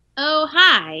Oh,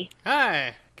 hi.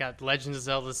 Hi! Got Legend of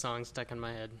Zelda song stuck in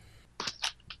my head.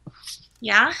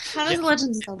 Yeah? How does Yeah. the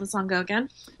Legends of Zelda song go again?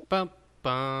 Bum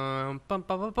bum bum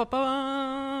bum bum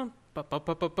bum bum bum bum bum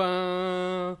bum bum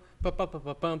bum bum bum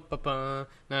bum bum bum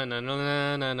na na na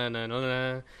na na na na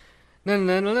na na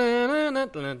na na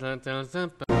na na.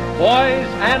 Boys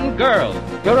and girls,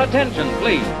 your attention,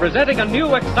 please. Presenting a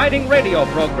new exciting radio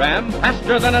program,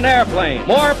 faster than an airplane,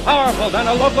 more powerful than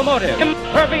a locomotive,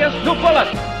 impervious to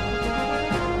bullets.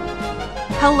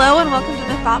 Hello and welcome to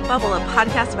The Thought Bubble, a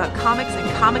podcast about comics and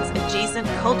comics-adjacent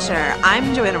culture.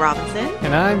 I'm Joanna Robinson.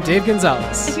 And I'm Dave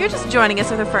Gonzalez. If you're just joining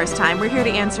us for the first time, we're here to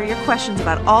answer your questions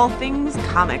about all things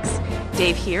comics.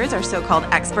 Dave here is our so-called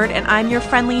expert, and I'm your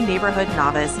friendly neighborhood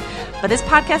novice. But this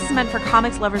podcast is meant for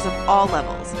comics lovers of all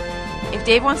levels. If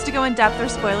Dave wants to go in depth or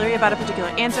spoilery about a particular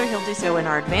answer, he'll do so in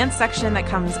our advanced section that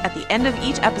comes at the end of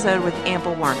each episode with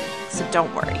ample warning, so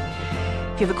don't worry.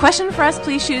 If you have a question for us,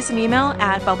 please shoot us an email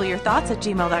at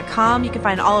bubbleyourthoughts@gmail.com. You can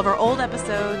find all of our old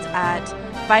episodes at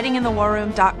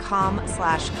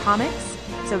fightinginthewarroom.com/comics.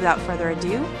 So without further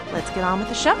ado, let's get on with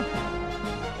the show.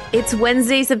 It's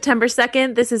Wednesday, September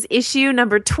 2nd. This is issue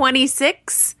number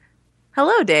 26.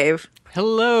 Hello, Dave.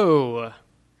 Hello.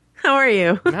 How are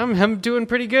you? I'm doing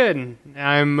pretty good.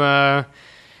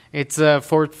 It's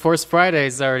Force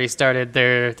Friday's already started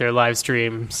their live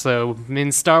stream, so I'm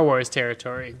in Star Wars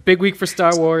territory. Big week for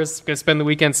Star Wars. Gonna spend the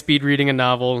weekend speed reading a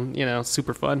novel.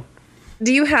 Super fun.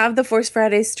 Do you have the Force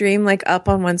Friday stream up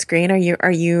on one screen?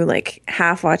 Are you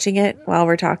half watching it while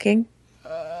we're talking?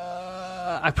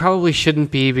 I probably shouldn't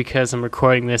be because I'm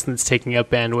recording this and it's taking up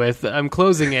bandwidth. I'm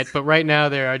closing it, but right now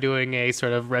they are doing a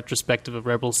sort of retrospective of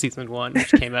Rebels Season 1,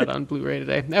 which came out on Blu-ray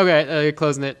today. Okay,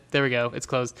 closing it. There we go. It's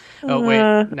closed. Oh,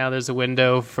 wait. Now there's a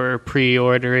window for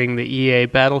pre-ordering the EA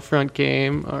Battlefront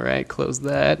game. All right, close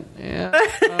that. Yeah.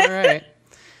 All right.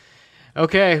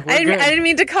 Okay. I didn't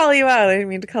mean to call you out.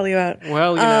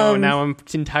 Well, now I'm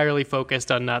entirely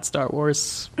focused on not Star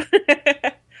Wars.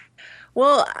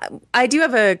 Well, I do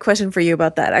have a question for you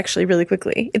about that, actually, really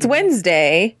quickly. It's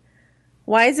Wednesday.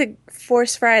 Why is it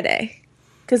Force Friday?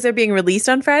 Because they're being released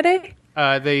on Friday?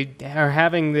 They are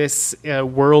having this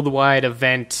worldwide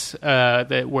event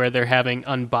where they're having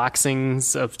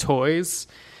unboxings of toys.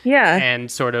 Yeah.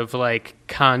 And sort of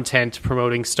content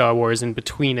promoting Star Wars in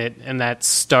between it. And that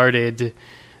started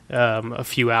a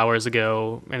few hours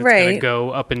ago, and it's going to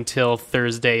go up until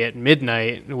Thursday at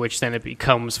midnight, which then it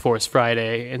becomes Force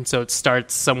Friday. And so it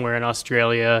starts somewhere in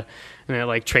Australia, and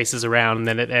it traces around, and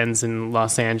then it ends in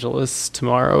Los Angeles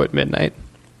tomorrow at midnight.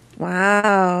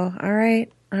 Wow. All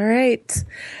right.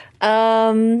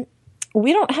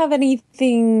 We don't have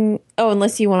anything. Oh,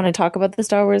 unless you want to talk about the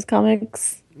Star Wars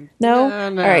comics. No?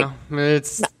 No. All right.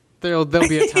 There'll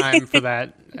be a time for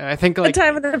that. I think a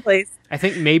time and a place. I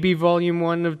think maybe Volume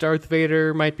 1 of Darth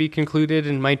Vader might be concluded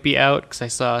and might be out, because I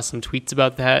saw some tweets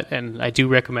about that, and I do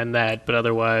recommend that, but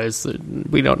otherwise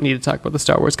we don't need to talk about the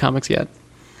Star Wars comics yet.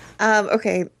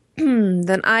 Okay.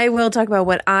 Then I will talk about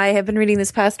what I have been reading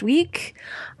this past week.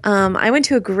 I went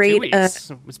to a great... 2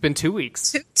 weeks. It's been 2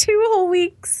 weeks. Two whole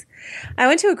weeks. I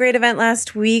went to a great event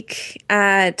last week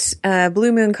at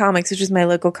Blue Moon Comics, which is my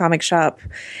local comic shop,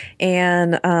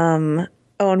 and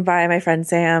owned by my friend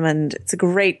Sam, and it's a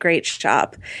great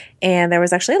shop. And there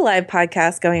was actually a live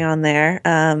podcast going on there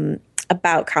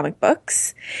about comic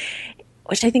books,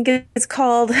 which I think is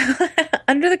called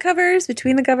Under the Covers,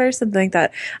 Between the Covers, something like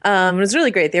that. It was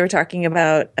really great. They were talking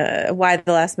about Why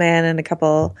the Last Man and a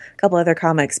couple other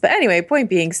comics. But anyway, point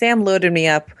being, Sam loaded me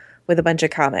up with a bunch of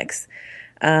comics.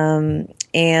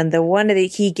 And the one that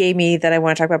he gave me that I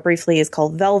want to talk about briefly is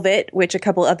called Velvet, which a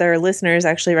couple other listeners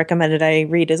actually recommended I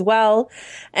read as well.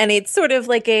 And it's sort of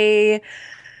the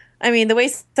way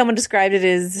someone described it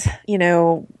is,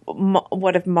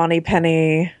 what if Monty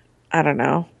Penny, I don't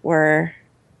know, were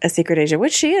a secret agent,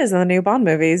 which she is in the new Bond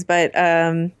movies. But,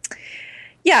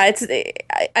 yeah,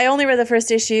 I only read the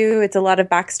first issue. It's a lot of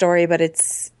backstory, but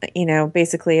it's,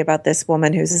 basically about this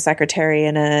woman who's a secretary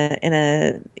in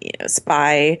a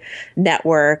spy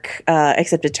network,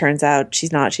 except it turns out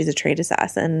she's not. She's a trained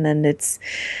assassin, and it's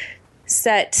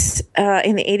set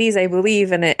in the 80s, I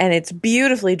believe, and it's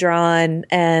beautifully drawn.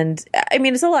 And I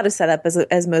mean, it's a lot of setup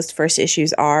as most first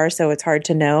issues are, so it's hard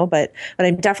to know, but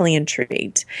I'm definitely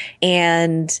intrigued.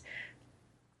 And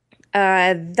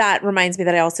that reminds me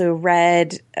that I also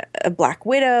read a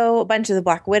bunch of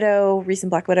the recent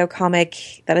Black Widow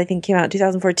comic that I think came out in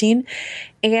 2014.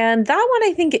 And that one,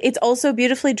 I think it's also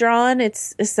beautifully drawn.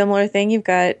 It's a similar thing. You've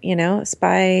got, a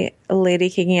spy lady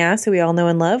kicking ass who we all know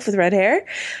and love with red hair.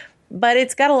 But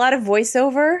it's got a lot of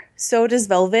voiceover. So does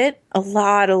Velvet. A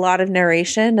lot of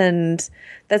narration. And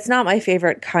that's not my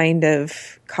favorite kind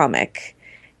of comic,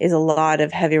 is a lot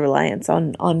of heavy reliance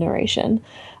on narration.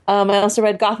 I also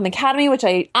read Gotham Academy, which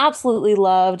I absolutely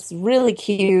loved. It's really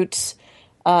cute.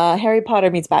 Harry Potter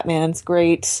meets Batman. It's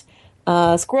great.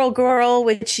 Squirrel Girl,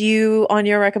 which you, on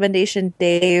your recommendation,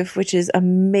 Dave, which is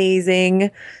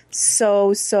amazing.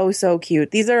 So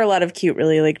cute. These are a lot of cute,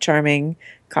 really like charming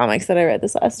comics that I read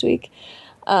this last week.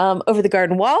 Over the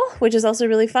Garden Wall, which is also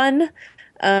really fun,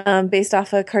 based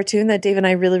off a cartoon that Dave and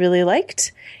I really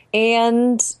liked.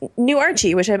 And New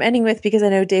Archie, which I'm ending with because I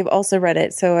know Dave also read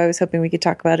it, so I was hoping we could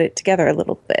talk about it together a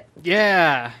little bit.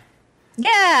 Yeah.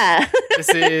 This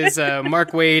is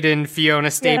Mark Waid and Fiona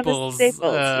Staples,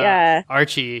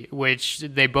 Archie, which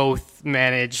they both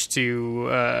managed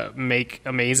to make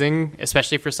amazing,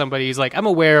 especially for somebody who's like, I'm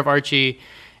aware of Archie,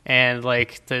 and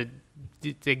like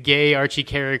the gay Archie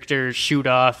character shoot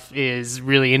off is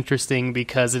really interesting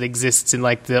because it exists in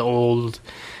like the old,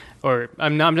 or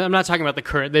I'm not talking about the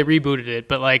current, they rebooted it,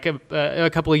 but like a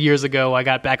couple of years ago I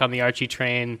got back on the Archie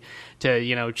train to,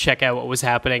 you know, check out what was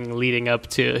happening leading up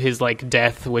to his like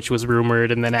death, which was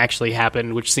rumored and then actually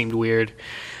happened, which seemed weird.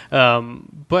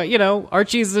 But you know,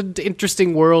 Archie's an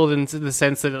interesting world in the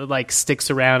sense that it like sticks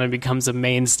around and becomes a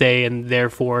mainstay and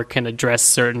therefore can address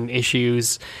certain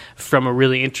issues from a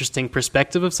really interesting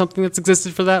perspective of something that's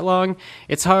existed for that long.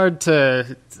 It's hard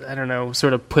to, I don't know,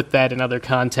 sort of put that in other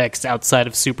contexts outside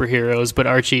of superheroes, but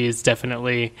Archie is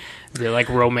definitely the like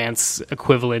romance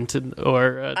equivalent,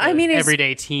 or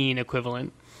everyday teen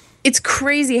equivalent. It's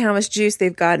crazy how much juice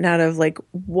they've gotten out of like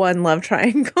one love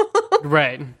triangle.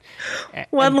 Right.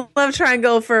 One love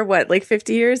triangle for what, like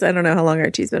 50 years? I don't know how long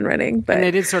Archie's been running, but and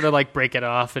they did sort of like break it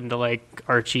off into like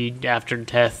Archie after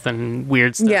death and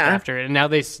weird stuff after it. And now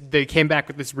they came back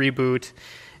with this reboot,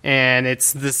 and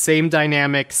it's the same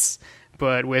dynamics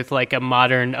but with like a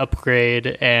modern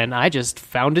upgrade, and I just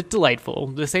found it delightful.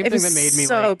 The same thing that made me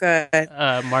so good.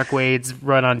 Mark Waid's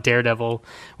run on Daredevil,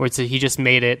 where he just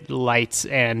made it light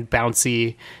and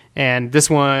bouncy. And this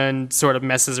one sort of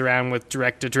messes around with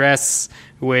direct address,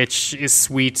 which is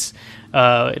sweet.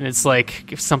 And it's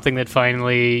like something that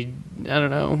finally, I don't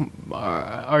know,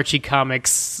 Archie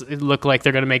comics look like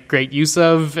they're going to make great use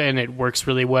of, and it works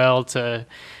really well to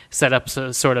set up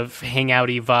a sort of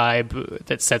hangouty vibe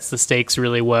that sets the stakes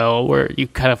really well, where you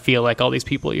kind of feel like all these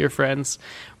people are your friends,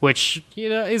 which, you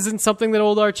know, isn't something that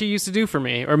old Archie used to do for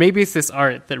me. Or maybe it's this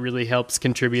art that really helps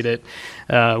contribute it,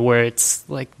 where it's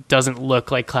like doesn't look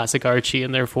like classic Archie,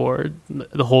 and therefore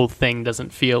the whole thing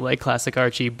doesn't feel like classic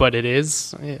Archie, but it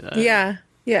is.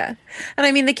 Yeah. And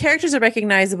I mean, the characters are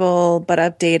recognizable, but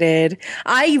updated.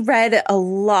 I read a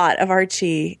lot of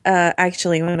Archie,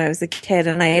 actually, when I was a kid,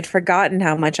 and I had forgotten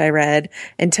how much I read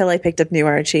until I picked up New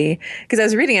Archie. Because I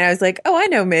was reading it, I was like, oh, I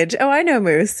know Midge. Oh, I know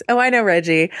Moose. Oh, I know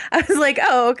Reggie. I was like,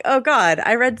 oh God,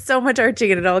 I read so much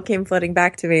Archie, and it all came flooding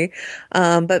back to me.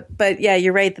 But yeah,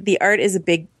 you're right that the art is a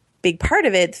big part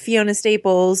of it. Fiona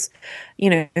Staples, you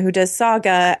know, who does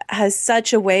Saga, has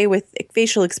such a way with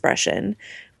facial expression,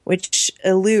 which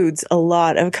eludes a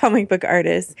lot of comic book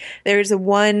artists. There's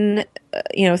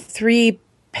 3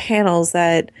 panels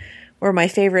that were my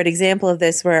favorite example of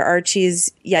this, where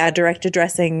Archie's, direct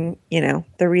addressing,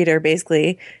 the reader,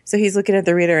 basically. So he's looking at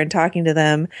the reader and talking to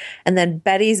them. And then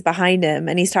Betty's behind him,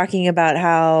 and he's talking about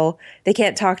how they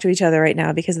can't talk to each other right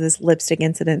now because of this lipstick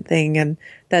incident thing, and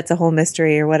that's a whole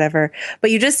mystery or whatever. But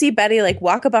you just see Betty, like,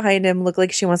 walk up behind him, look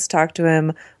like she wants to talk to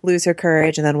him, lose her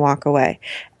courage, and then walk away.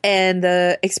 And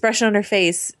the expression on her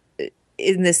face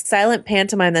in this silent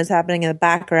pantomime that's happening in the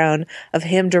background of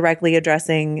him directly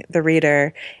addressing the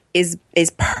reader is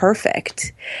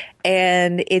perfect.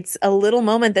 And it's a little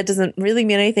moment that doesn't really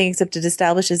mean anything except it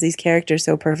establishes these characters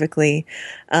so perfectly.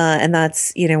 And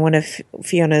that's, one of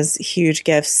Fiona's huge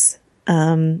gifts.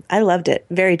 I loved it.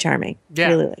 Very charming. Yeah.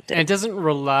 Really liked it. And it doesn't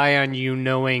rely on you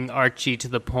knowing Archie to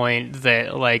the point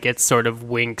that, like, it sort of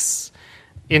winks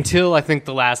until, I think,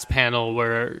 the last panel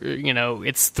where,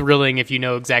 it's thrilling if you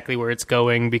know exactly where it's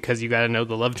going because you got to know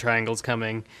the love triangle's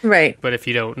coming. Right. But if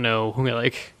you don't know,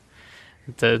 like,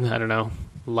 the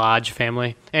Lodge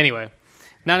family. Anyway,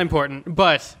 not important,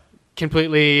 but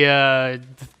completely,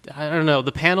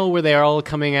 the panel where they're all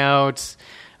coming out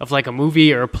of like a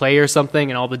movie or a play or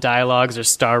something, and all the dialogues or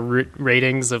star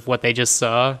ratings of what they just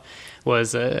saw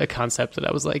was a concept that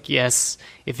I was like, yes,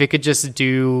 if it could just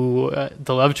do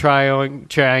the love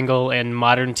triangle and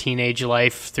modern teenage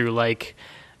life through like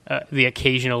the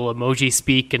occasional emoji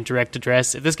speak and direct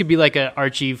address. If this could be like a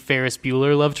Archie Ferris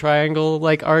Bueller love triangle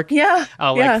like arc,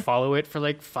 I'll follow it for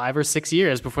like 5 or 6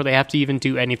 years before they have to even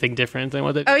do anything different than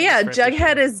what they. Oh yeah,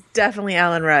 Jughead is definitely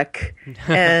Alan Ruck,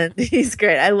 and he's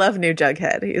great. I love new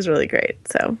Jughead. He's really great.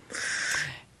 So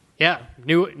Yeah,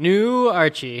 new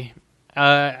Archie.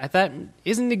 That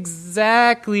isn't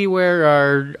exactly where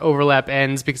our overlap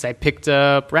ends because I picked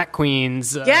up Rat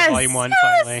Queens Volume 1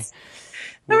 finally.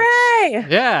 Hooray!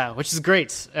 Yeah, which is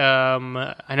great.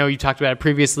 I know you talked about it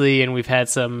previously, and we've had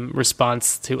some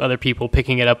response to other people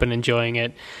picking it up and enjoying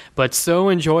it. But so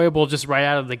enjoyable just right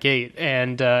out of the gate,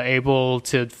 and able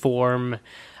to form,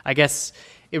 I guess,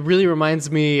 it really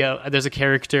reminds me, there's a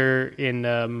character in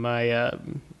my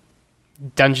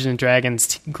Dungeons and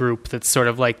Dragons group that's sort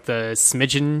of like the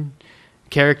smidgen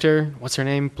character. What's her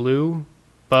name? Blue?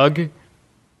 Bug? They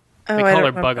call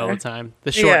her Bug all the time.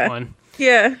 The short one.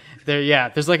 Yeah.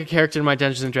 There's like a character in my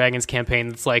Dungeons and Dragons campaign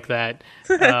that's like that.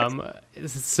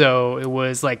 So it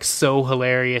was like so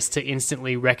hilarious to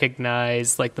instantly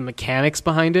recognize like the mechanics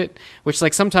behind it, which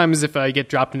like sometimes if I get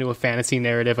dropped into a fantasy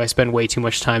narrative, I spend way too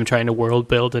much time trying to world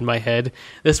build in my head.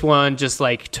 This one just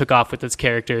like took off with its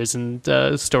characters and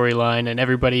storyline, and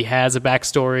everybody has a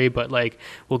backstory, but like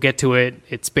we'll get to it.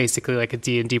 It's basically like a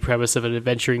D&D premise of an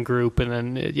adventuring group, and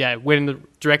then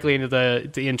went directly into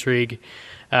the intrigue.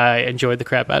 I enjoyed the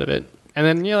crap out of it. And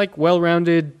then, like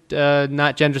well-rounded,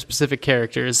 not gender-specific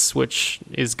characters, which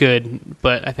is good.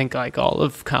 But I think like all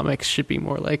of comics should be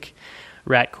more like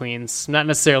Rat Queens. Not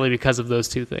necessarily because of those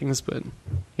two things, but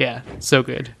yeah, so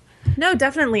good. No,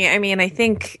 definitely. I mean, I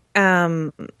think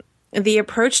the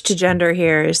approach to gender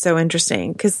here is so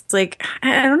interesting because, like,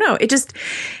 I don't know, it just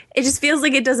feels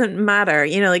like it doesn't matter.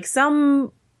 Like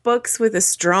some books with a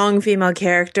strong female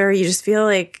character, you just feel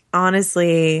like,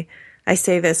 honestly, I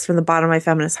say this from the bottom of my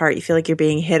feminist heart, you feel like you're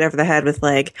being hit over the head with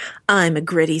like, I'm a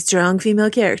gritty, strong female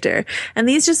character. And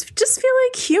these just feel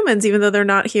like humans, even though they're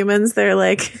not humans. They're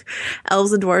like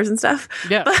elves and dwarves and stuff.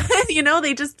 Yeah. But,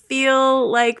 they just feel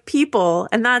like people.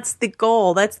 And that's the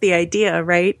goal. That's the idea,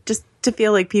 right? Just to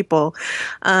feel like people.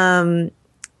 And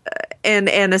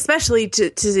especially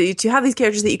to have these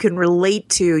characters that you can relate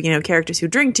to, characters who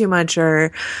drink too much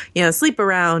or, sleep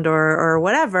around or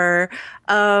whatever.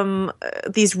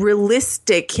 These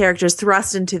realistic characters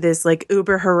thrust into this like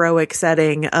uber heroic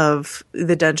setting of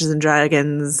the Dungeons and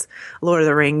Dragons, Lord of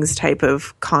the Rings type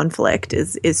of conflict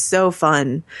is so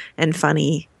fun and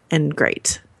funny and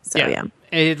great. So yeah.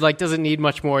 It like doesn't need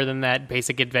much more than that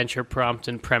basic adventure prompt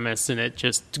and premise, and it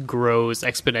just grows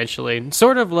exponentially.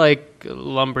 Sort of like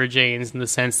Lumberjanes in the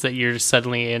sense that you're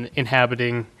suddenly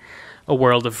inhabiting a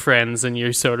world of friends and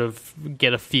you sort of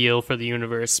get a feel for the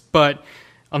universe. But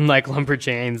unlike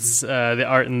Lumberjanes, the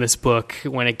art in this book,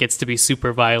 when it gets to be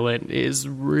super violent, is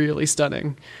really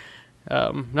stunning.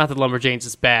 Not that Lumberjanes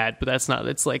is bad, but that's not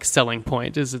its like selling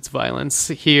point is its violence.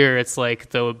 Here it's like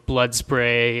the blood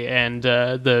spray and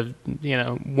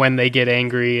when they get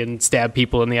angry and stab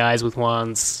people in the eyes with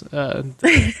wands.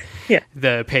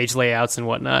 The page layouts and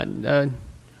whatnot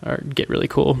get really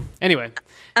cool. Anyway,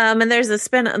 and there's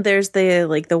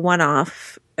the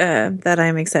one-off that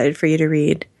I'm excited for you to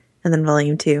read. And then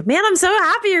Volume 2. Man, I'm so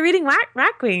happy you're reading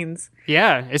Rat Queens.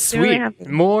 Yeah, it's sweet. Really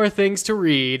more things to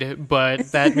read,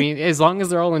 but that means as long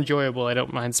as they're all enjoyable, I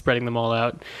don't mind spreading them all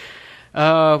out.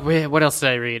 What else did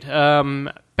I read?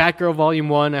 Batgirl Volume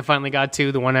 1, I finally got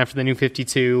to, the one after the New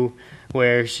 52,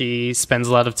 where she spends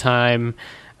a lot of time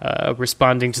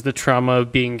responding to the trauma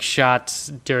of being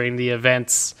shot during the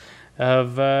events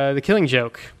of The Killing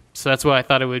Joke. So that's why I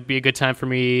thought it would be a good time for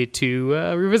me to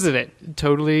revisit it.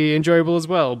 Totally enjoyable as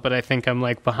well, but I think I'm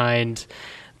like behind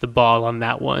the ball on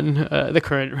that one. The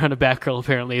current run of Batgirl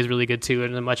apparently is really good too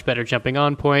and a much better jumping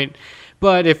on point.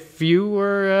 But if you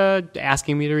were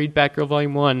asking me to read Batgirl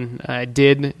Volume 1, I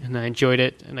did, and I enjoyed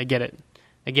it, and I get it.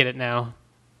 I get it now,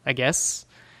 I guess.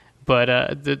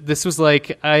 But this was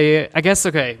like, I guess,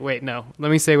 okay, wait, no.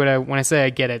 Let me say when I say I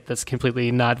get it, that's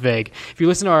completely not vague. If you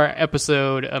listen to our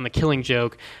episode on The Killing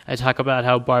Joke, I talk about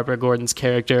how Barbara Gordon's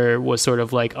character was sort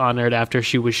of like honored after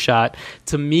she was shot.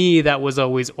 To me, that was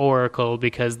always Oracle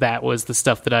because that was the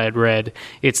stuff that I had read.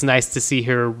 It's nice to see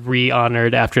her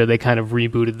re-honored after they kind of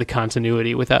rebooted the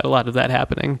continuity without a lot of that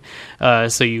happening.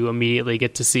 So you immediately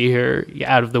get to see her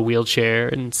out of the wheelchair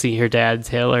and see her dad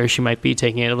tell her she might be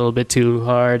taking it a little bit too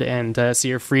hard, and see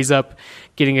her freeze up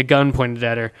getting a gun pointed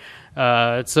at her.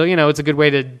 So, it's a good way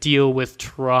to deal with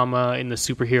trauma in the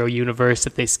superhero universe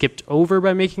that they skipped over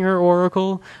by making her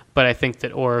Oracle. But I think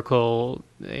that Oracle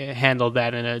handled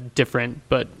that in a different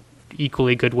but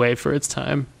equally good way for its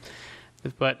time.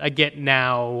 But I get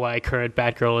now why current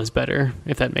Batgirl is better,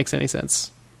 if that makes any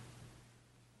sense.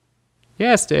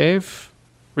 Yes, Dave.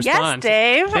 Respond.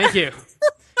 Yes, Dave. Thank you.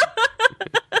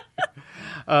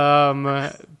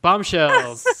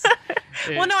 Bombshells.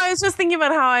 Well, no, I was just thinking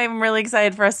about how I'm really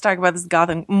excited for us to talk about this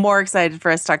Gotham. More excited for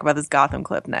us to talk about this Gotham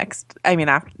clip next. I mean,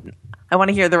 I want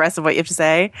to hear the rest of what you have to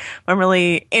say. I'm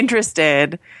really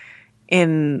interested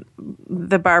in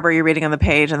the Barbara you're reading on the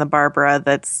page and the Barbara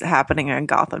that's happening in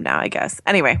Gotham now, I guess.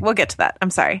 Anyway, we'll get to that. I'm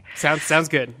sorry. Sounds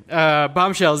good.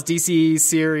 Bombshells, DC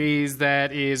series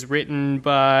that is written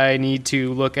by, need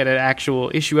to look at an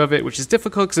actual issue of it, which is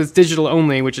difficult because it's digital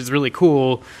only, which is really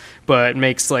cool, but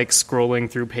makes like scrolling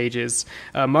through pages.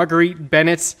 Marguerite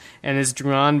Bennett, and is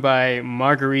drawn by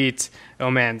Marguerite,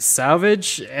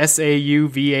 Sauvage,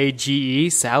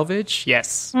 Sauvage, Salvage?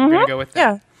 Yes, we're going to go with that.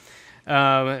 Yeah.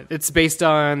 It's based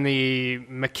on the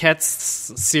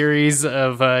Maquettes series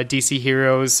of DC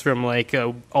heroes from like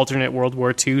a alternate World War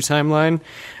II timeline.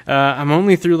 I'm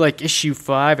only through like issue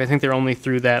 5. I think they're only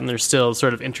through that, and they're still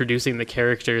sort of introducing the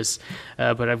characters.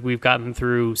 But we've gotten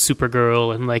through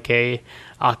Supergirl and like a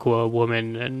Aqua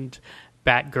Woman and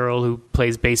Batgirl who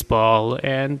plays baseball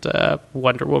and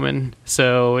Wonder Woman.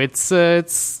 So it's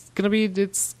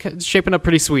shaping up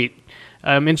pretty sweet.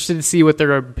 I'm interested to see what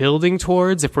they're building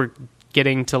towards, if we're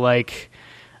getting to, like,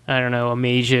 I don't know, a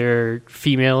major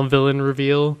female villain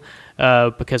reveal,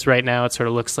 because right now it sort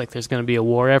of looks like there's going to be a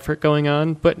war effort going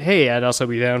on. But, hey, I'd also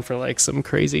be down for, like, some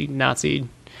crazy Nazi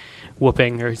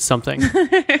whooping or something.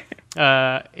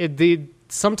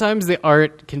 Sometimes the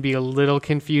art can be a little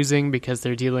confusing because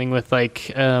they're dealing with,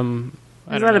 like, I don't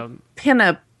know.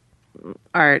 Pinup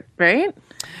art, right?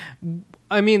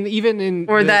 I mean, even in...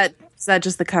 Or is that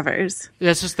just the covers?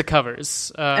 That's just the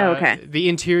covers. Okay. The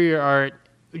interior art,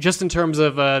 just in terms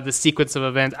of the sequence of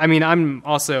events. I mean,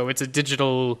 it's a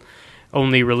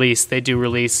digital-only release. They do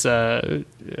release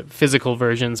physical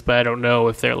versions, but I don't know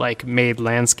if they're, like, made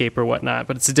landscape or whatnot.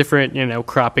 But it's a different,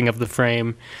 cropping of the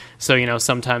frame. So,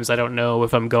 sometimes I don't know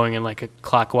if I'm going in, like, a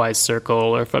clockwise circle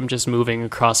or if I'm just moving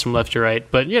across from left to right.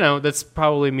 But, that's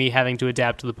probably me having to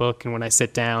adapt to the book. And when I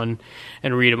sit down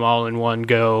and read them all in one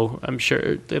go, I'm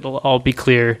sure it'll all be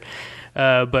clear.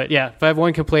 But, yeah, if I have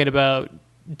one complaint about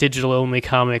digital-only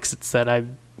comics, it's that I've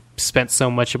spent so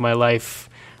much of my life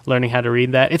learning how to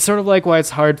read that. It's sort of like why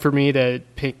it's hard for me to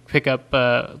pick up,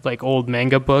 like, old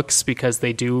manga books, because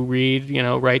they do read,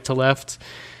 right to left.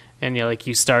 And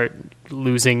you start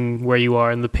losing where you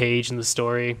are in the page and the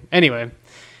story. Anyway,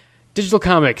 digital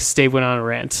comics. Dave went on a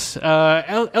rant.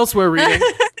 Elsewhere reading.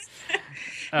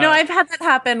 No, I've had that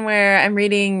happen where I'm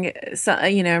reading,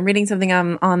 I'm reading something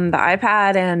on the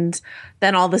iPad, and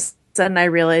then all of a sudden I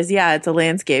realize, it's a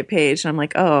landscape page, and I'm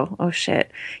like, oh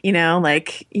shit,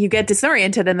 like you get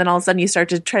disoriented, and then all of a sudden you start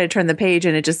to try to turn the page,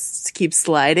 and it just keeps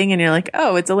sliding, and you're like,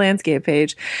 oh, it's a landscape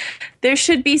page. There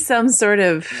should be some sort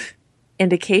of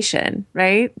indication,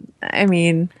 right? I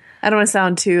mean, I don't want to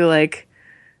sound too like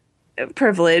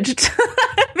privileged.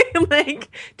 I mean,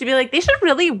 like, to be like, they should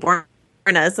really warn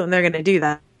us when they're going to do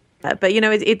that. But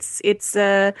it's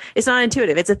not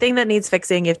intuitive. It's a thing that needs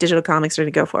fixing if digital comics are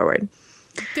to go forward.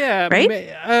 Yeah, right?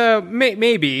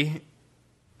 Maybe.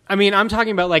 I mean, I'm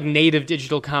talking about like native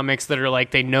digital comics that are like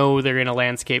they know they're in a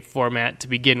landscape format to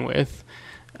begin with.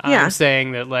 Yeah. I'm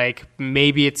saying that, like,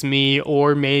 maybe it's me,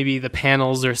 or maybe the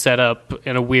panels are set up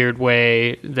in a weird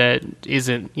way that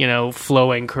isn't,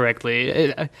 flowing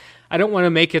correctly. I don't want to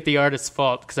make it the artist's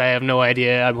fault, because I have no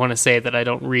idea. I want to say that I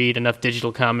don't read enough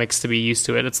digital comics to be used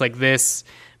to it. It's like this,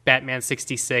 Batman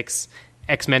 66,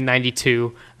 X-Men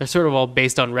 92. They're sort of all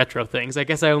based on retro things. I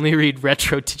guess I only read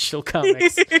retro digital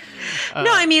comics.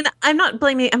 No, I mean, I'm not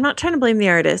trying to blame the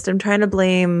artist. I'm trying to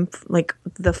blame like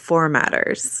the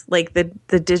formatters, like the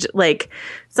like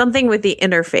something with the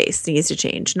interface needs to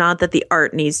change. Not that the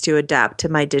art needs to adapt to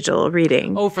my digital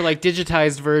reading. Oh, for like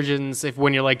digitized versions,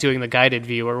 when you're like doing the guided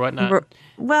view or whatnot.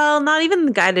 Well, not even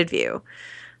the guided view.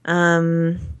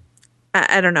 I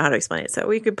don't know how to explain it, so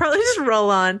we could probably just roll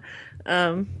on.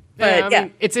 But I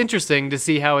mean, it's interesting to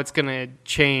see how it's going to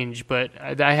change, but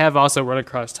I have also run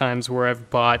across times where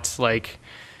I've bought, like,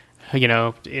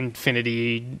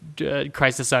 Infinity,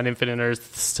 Crisis on Infinite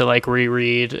Earths to, like,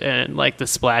 reread, and, like, the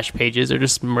splash pages are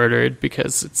just murdered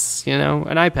because it's, an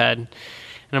iPad. And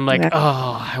I'm like,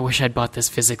 I wish I'd bought this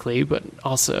physically, but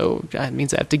also that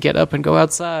means I have to get up and go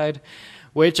outside,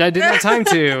 which I didn't have time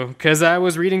to, because I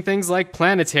was reading things like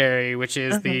Planetary, which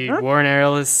is the Warren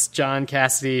Ellis, John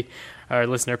Cassidy. Our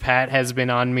listener Pat has been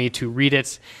on me to read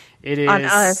it. It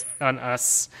is on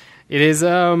us. It is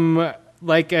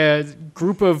like a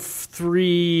group of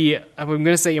 3. I'm going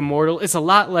to say immortal. It's a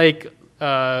lot like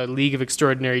League of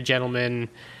Extraordinary Gentlemen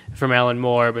from Alan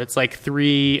Moore, but it's like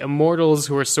 3 immortals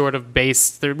who are sort of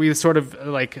based. We sort of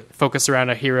like focus around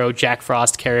a hero, Jack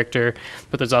Frost character,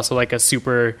 but there's also like a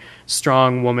super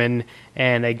strong woman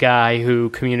and a guy who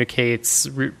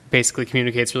basically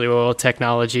communicates really well with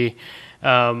technology.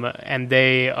 And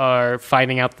they are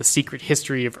finding out the secret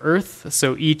history of Earth.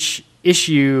 So each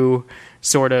issue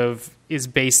sort of is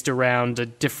based around a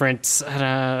different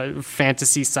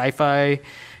fantasy sci-fi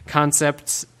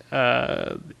concept.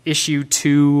 Issue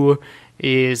 2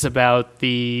 is about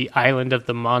the island of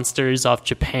the monsters off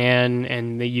Japan,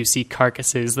 and you see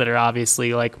carcasses that are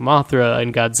obviously like Mothra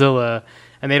and Godzilla,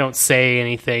 and they don't say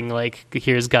anything like,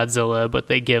 here's Godzilla, but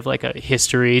they give like a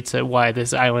history to why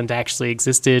this island actually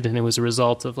existed, and it was a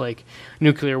result of like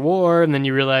nuclear war, and then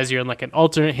you realize you're in like an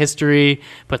alternate history,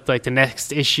 but like the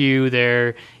next issue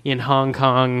they're in Hong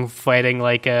Kong fighting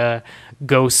like a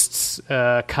ghost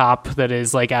cop that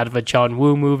is like out of a John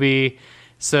Woo movie.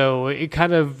 So it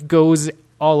kind of goes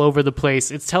all over the place.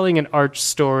 It's telling an arch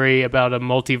story about a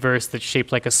multiverse that's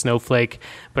shaped like a snowflake,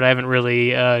 but I haven't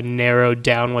really narrowed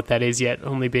down what that is yet,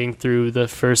 only being through the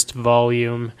first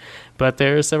volume. But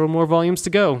there are several more volumes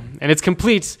to go, and it's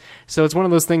complete. So it's one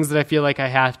of those things that I feel like I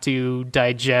have to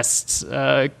digest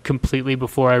completely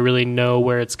before I really know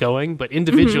where it's going. But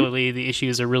individually, the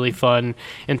issues are really fun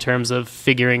in terms of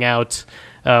figuring out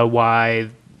why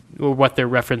or what they're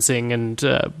referencing and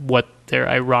what they're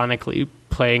ironically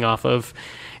playing off of,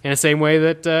 in the same way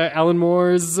that Alan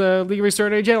Moore's League of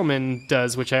Extraordinary Gentlemen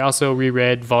does, which I also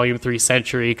reread Volume 3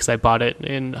 Century because I bought it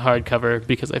in hardcover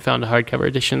because I found a hardcover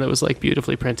edition that was like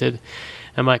beautifully printed.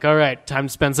 I'm like, all right, time to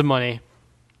spend some money.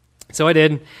 So I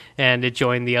did, and it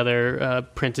joined the other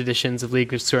print editions of League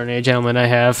of Extraordinary Gentlemen I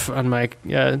have on my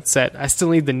set. I still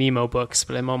need the Nemo books,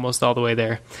 but I'm almost all the way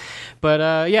there.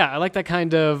 But yeah, I like that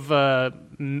kind of,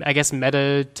 I guess,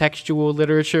 meta-textual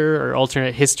literature or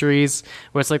alternate histories,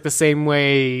 where it's like the same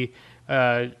way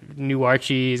New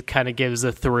Archie kind of gives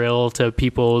a thrill to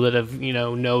people that have,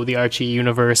 know the Archie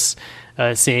universe,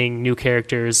 seeing new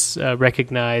characters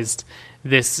recognized.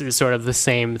 This is sort of the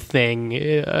same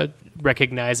thing,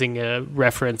 recognizing a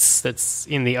reference that's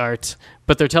in the art,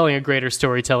 but they're telling a greater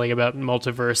storytelling about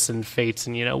multiverse and fate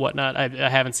and whatnot. I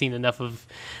haven't seen enough of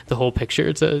the whole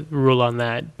picture to rule on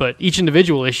that, but each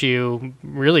individual issue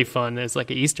really fun as like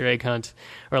an Easter egg hunt,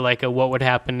 or like a what would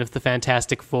happen if the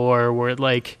Fantastic Four were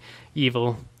like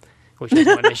evil, which is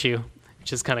one issue,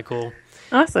 which is kind of cool.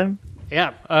 Awesome.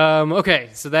 Yeah. Okay.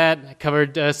 So that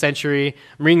covered Century.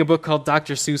 I'm reading a book called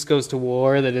Dr. Seuss Goes to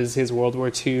War. That is his World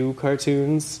War II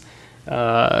cartoons.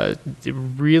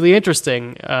 Really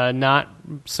interesting. Not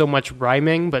so much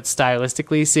rhyming, but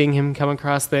stylistically seeing him come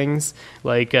across things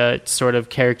like sort of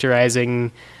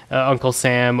characterizing Uncle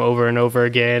Sam over and over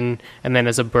again, and then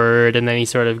as a bird, and then he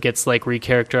sort of gets like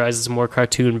recharacterized as a more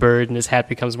cartoon bird, and his hat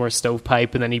becomes more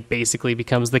stovepipe, and then he basically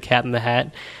becomes the Cat in the Hat.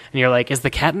 And you're like, is the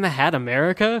Cat in the Hat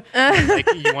America? Like,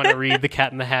 you want to read the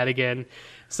Cat in the Hat again.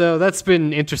 So that's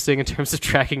been interesting in terms of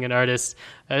tracking an artist.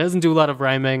 It doesn't do a lot of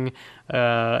rhyming,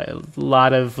 a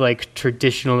lot of like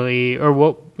traditional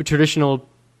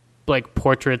like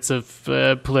portraits of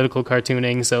political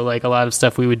cartooning. So like a lot of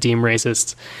stuff we would deem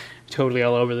racist. Totally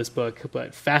all over this book,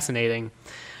 but fascinating.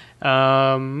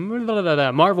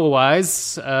 Marvel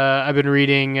wise, I've been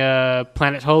reading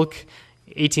Planet Hulk,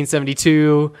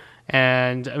 1872.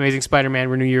 And Amazing Spider-Man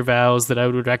Renew Your Vows that I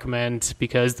would recommend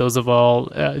because those have all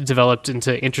developed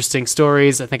into interesting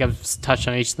stories. I think I've touched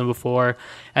on each of them before.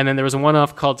 And then there was a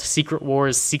one-off called Secret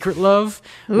Wars Secret Love,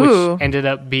 which ended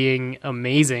up being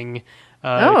amazing.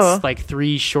 It's like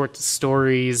 3 short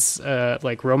stories,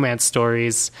 like romance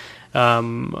stories.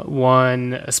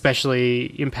 One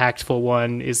especially impactful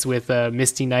one is with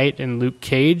Misty Knight and Luke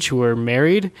Cage, who are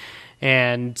married.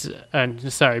 And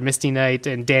Misty Knight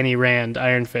and Danny Rand,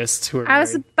 Iron Fist, who are married. I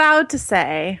was about to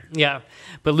say. Yeah,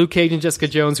 but Luke Cage and Jessica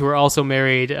Jones, who are also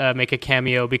married, make a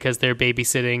cameo because they're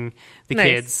babysitting the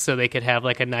kids so they could have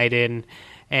like a night in.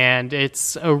 And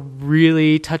it's a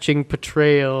really touching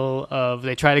portrayal of,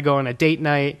 they try to go on a date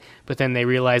night, but then they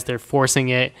realize they're forcing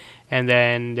it. And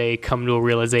then they come to a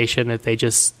realization that they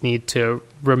just need to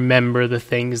remember the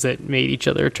things that made each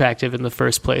other attractive in the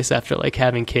first place after like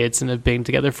having kids and have been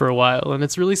together for a while. And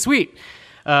it's really sweet.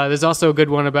 There's also a good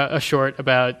one about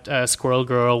Squirrel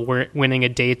Girl winning a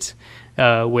date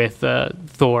with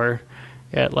Thor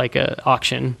at like an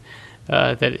auction.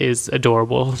 That is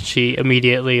adorable. She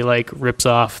immediately like rips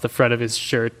off the front of his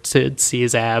shirt to see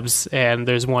his abs, and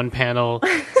there's one panel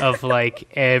of like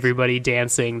everybody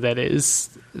dancing that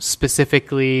is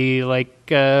specifically like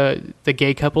the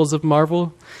gay couples of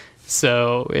Marvel.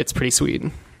 So it's pretty sweet.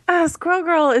 Squirrel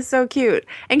Girl is so cute.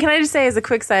 And can I just say, as a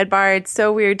quick sidebar, it's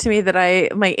so weird to me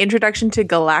that my introduction to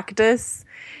Galactus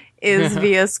is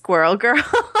via Squirrel Girl.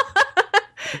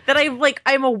 That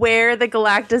I'm aware that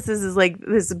Galactus is like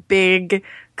this big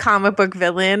comic book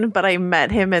villain, but I met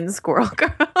him in Squirrel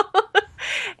Girl.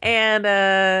 And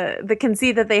the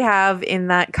conceit that they have in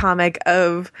that comic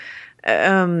of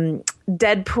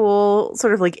Deadpool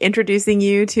sort of like introducing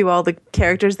you to all the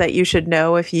characters that you should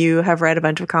know if you have read a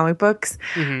bunch of comic books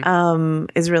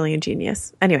is really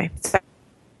ingenious. Anyway,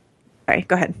 sorry,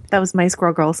 go ahead. That was my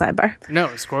Squirrel Girl sidebar.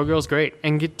 No, Squirrel Girl's great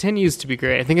and continues to be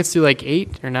great. I think it's through like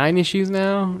 8 or 9 issues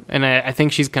now, and I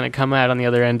think she's going to come out on the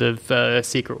other end of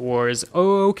Secret Wars.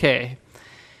 Oh, okay.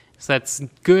 So that's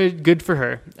good for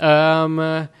her.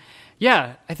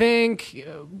 Yeah, I think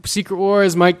Secret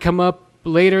Wars might come up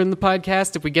later in the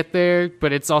podcast if we get there,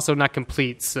 but it's also not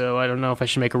complete, so I don't know if I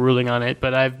should make a ruling on it.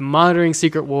 But I'm monitoring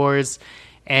Secret Wars,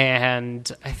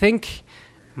 and I think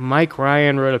Mike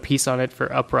Ryan wrote a piece on it for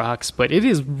Uprocks, but it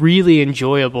is really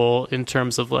enjoyable in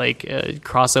terms of like a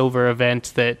crossover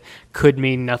event that could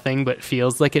mean nothing but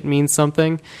feels like it means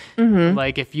something.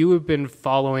 Like if you have been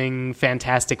following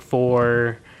Fantastic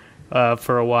Four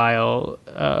for a while,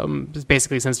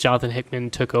 basically since Jonathan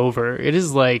Hickman took over, it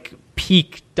is like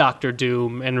peak Doctor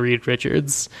Doom and Reed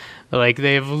Richards. Like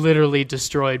they've literally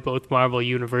destroyed both Marvel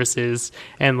universes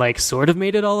and like sort of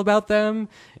made it all about them.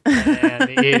 And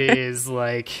it is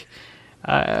like,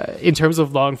 in terms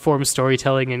of long form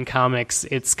storytelling in comics,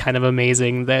 it's kind of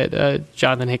amazing that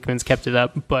Jonathan Hickman's kept it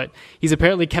up. But he's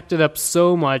apparently kept it up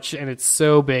so much, and it's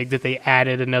so big that they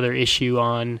added another issue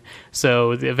on.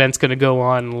 So the event's going to go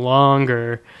on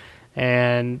longer.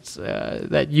 And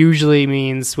that usually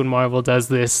means when Marvel does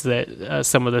this that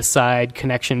some of the side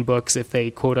connection books, if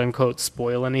they quote-unquote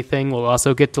spoil anything, will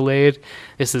also get delayed.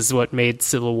 This is what made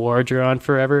Civil War draw on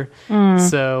forever.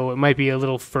 So it might be a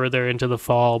little further into the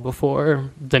fall before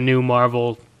the new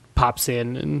Marvel pops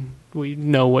in and we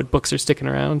know what books are sticking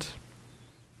around.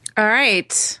 All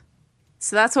right.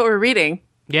 So that's what we're reading,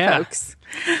 folks.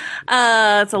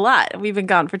 It's a lot. We've been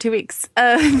gone for 2 weeks.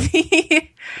 So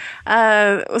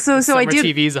I do.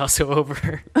 TV's also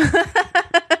over.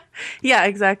 Yeah,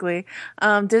 exactly.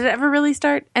 Did it ever really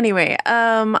start? Anyway,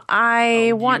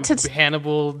 I want to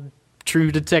Hannibal,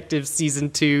 True Detective season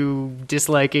 2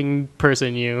 disliking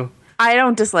person. I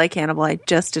don't dislike Hannibal. I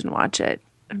just didn't watch it.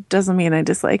 Doesn't mean I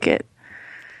dislike it.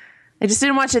 I just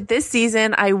didn't watch it this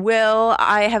season. I will.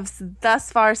 I have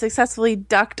thus far successfully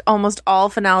ducked almost all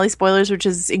finale spoilers, which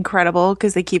is incredible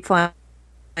because they keep flying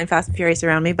Fast and Furious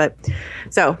around me. But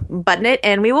so button it,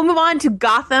 and we will move on to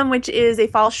Gotham, which is a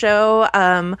fall show.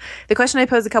 The question I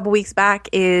posed a couple weeks back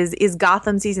is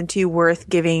Gotham season 2 worth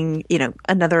giving,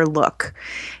 another look?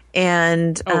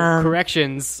 And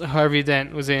corrections. Harvey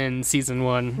Dent was in season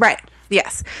 1. Right.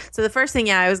 Yes. So the first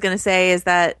thing, I was going to say is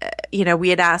that, we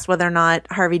had asked whether or not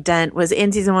Harvey Dent was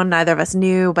in season 1. Neither of us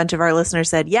knew. A bunch of our listeners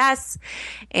said yes,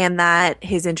 and that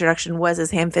his introduction was as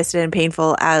ham-fisted and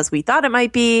painful as we thought it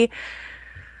might be.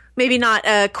 Maybe not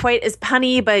quite as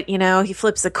punny, but, he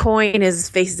flips a coin, his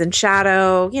face is in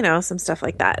shadow, some stuff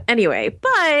like that. Anyway,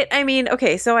 but,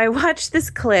 okay, so I watched this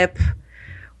clip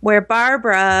where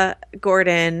Barbara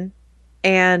Gordon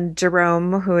and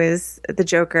Jerome, who is the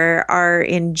Joker, are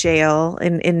in jail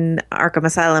in Arkham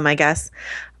Asylum, I guess,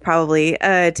 probably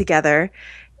together.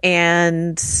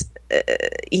 And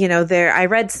I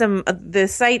read the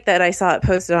site that I saw it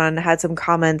posted on had some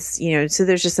comments, so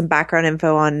there's just some background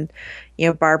info on,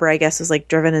 Barbara, I guess, was like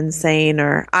driven insane,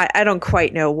 or I don't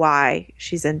quite know why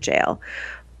she's in jail,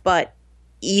 but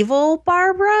evil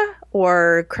Barbara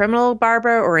or criminal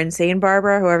Barbara or insane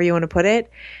Barbara, however you want to put it,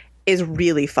 is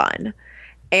really fun.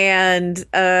 And,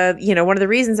 one of the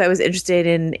reasons I was interested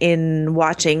in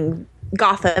watching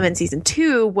Gotham in season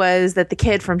 2 was that the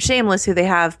kid from Shameless, who they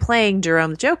have playing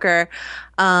Jerome the Joker,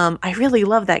 I really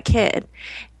love that kid.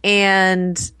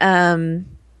 And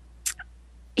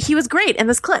he was great in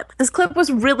this clip. This clip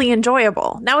was really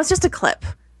enjoyable. Now it's just a clip.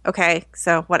 Okay,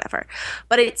 so whatever.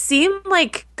 But it seemed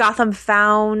like Gotham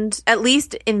found, at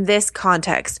least in this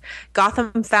context,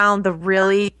 Gotham found the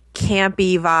really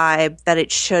campy vibe that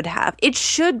it should have. It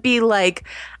should be like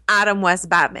Adam West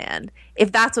Batman,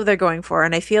 if that's what they're going for.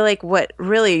 And I feel like what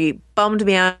really bummed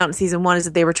me out in season 1 is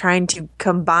that they were trying to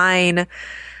combine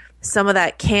some of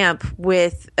that camp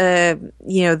with,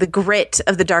 the grit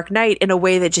of the Dark Knight in a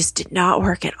way that just did not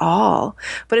work at all.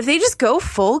 But if they just go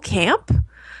full camp,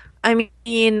 I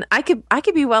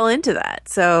could be well into that.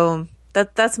 So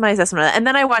that's my assessment of that. And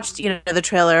then I watched, the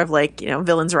trailer of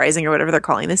Villains Rising or whatever they're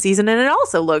calling this season, and it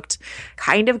also looked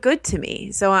kind of good to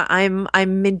me. So I'm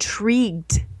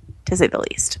intrigued, to say the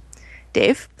least.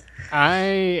 Dave?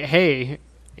 I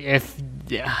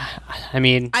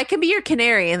can be your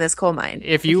canary in this coal mine.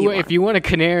 If you want a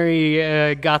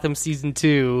canary Gotham season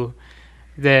 2,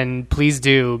 then please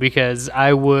do, because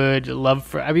I would love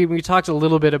for... we talked a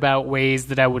little bit about ways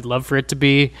that I would love for it to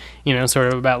be, sort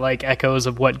of about like echoes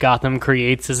of what Gotham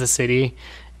creates as a city,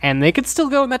 and they could still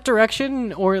go in that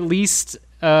direction, or at least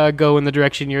go in the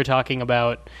direction you're talking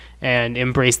about and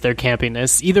embrace their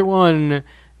campiness. Either one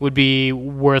would be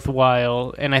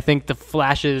worthwhile, and I think the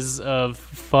flashes of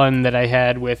fun that I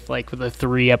had with the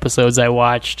 3 episodes I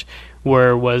watched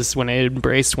was when I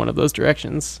embraced one of those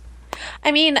directions.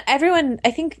 I mean, everyone, I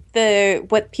think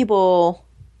what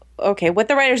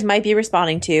the writers might be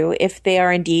responding to, if they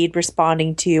are indeed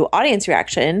responding to audience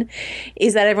reaction,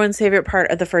 is that everyone's favorite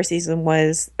part of the first season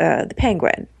was the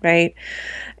penguin, right?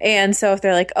 And so if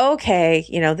they're like, okay,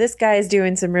 this guy's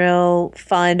doing some real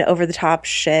fun, over-the-top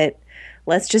shit,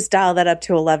 let's just dial that up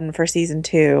to 11 for season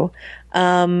 2.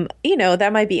 That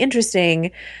might be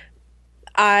interesting.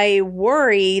 I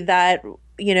worry that,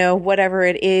 whatever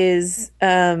it is,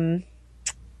 the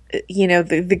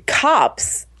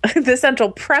cops, the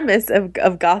central premise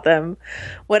of Gotham,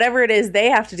 whatever it is they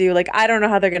have to do, I don't know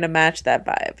how they're going to match that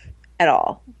vibe at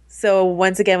all. So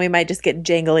once again, we might just get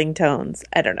jangling tones.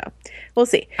 I don't know. We'll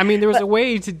see. I mean, there was a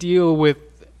way to deal with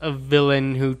a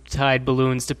villain who tied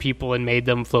balloons to people and made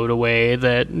them float away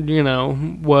that,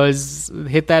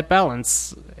 hit that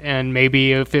balance. And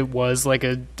maybe if it was a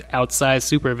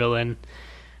outsized supervillain,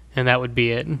 and that would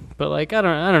be it. But I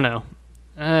don't know.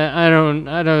 I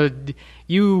don't.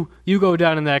 You go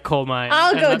down in that coal mine.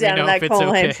 I'll go down in that coal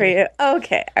mine for you.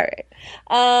 Okay, all right.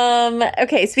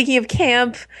 Okay, speaking of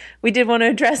camp, we did want to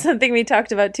address something we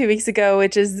talked about 2 weeks ago,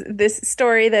 which is this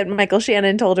story that Michael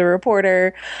Shannon told a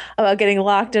reporter about getting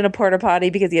locked in a porta potty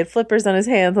because he had flippers on his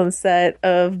hands on the set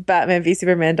of Batman v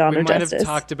Superman: Dawn of Justice. We might have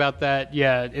talked about that,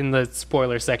 in the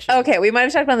spoiler section. Okay, we might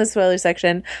have talked about the spoiler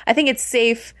section. I think it's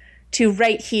safe to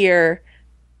right here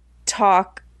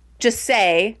just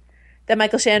say that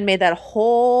Michael Shannon made that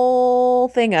whole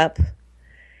thing up,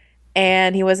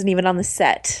 and he wasn't even on the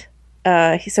set,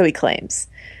 so he claims.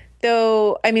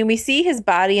 Though, I mean, we see his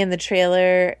body in the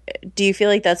trailer. Do you feel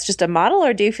like that's just a model,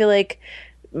 or do you feel like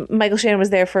Michael Shannon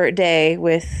was there for a day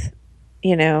with,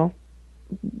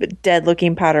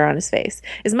 dead-looking powder on his face?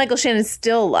 Is Michael Shannon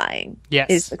still lying? Yes.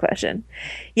 Is the question.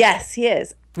 Yes, he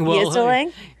is. Well, he is still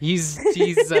lying?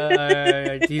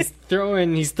 He's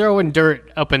throwing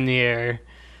dirt up in the air.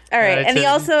 All right, and he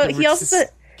also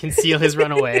conceal his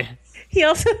runaway. He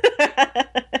also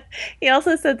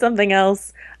said something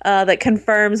else that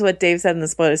confirms what Dave said in the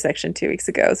spoiler section 2 weeks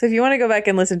ago. So if you want to go back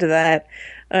and listen to that,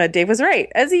 Dave was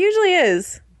right, as he usually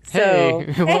is. So,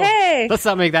 hey. Let's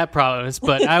not make that promise,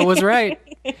 but I was right.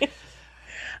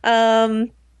 All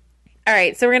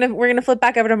right, so we're gonna flip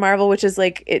back over to Marvel, which is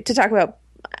to talk about.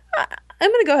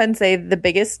 I'm gonna go ahead and say the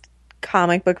biggest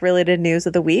comic book related news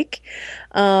of the week.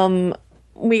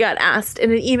 We got asked in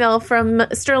an email from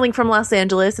Sterling from Los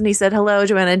Angeles, and he said, "Hello,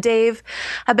 Joanna and Dave.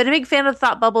 I've been a big fan of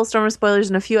Thought Bubble, Storm of Spoilers,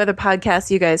 and a few other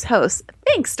podcasts you guys host."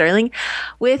 Thanks, Sterling.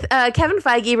 With Kevin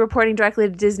Feige reporting directly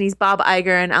to Disney's Bob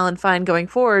Iger and Alan Fine going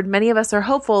forward, many of us are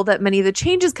hopeful that many of the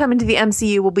changes coming to the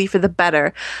MCU will be for the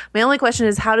better. My only question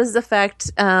is, how does this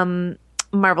affect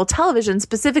Marvel Television,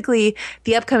 specifically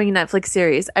the upcoming Netflix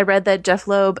series? I read that Jeff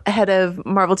Loeb, head of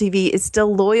Marvel TV, is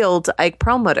still loyal to Ike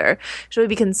Perlmutter. Should we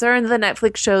be concerned that the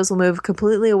Netflix shows will move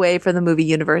completely away from the movie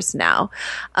universe now?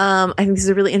 I think this is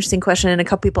a really interesting question, and a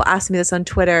couple people asked me this on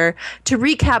Twitter. To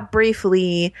recap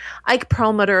briefly, Ike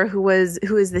Perlmutter, who is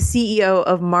the CEO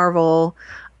of Marvel,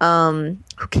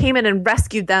 who came in and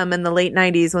rescued them in the late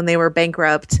 90s when they were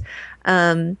bankrupt,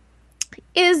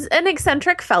 is an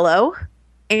eccentric fellow,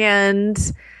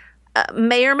 and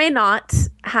may or may not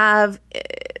have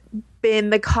been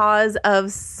the cause of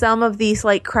some of these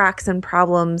slight cracks and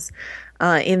problems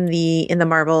in the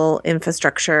Marvel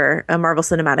infrastructure, Marvel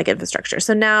cinematic infrastructure.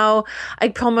 So now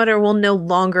Ike Perlmutter will no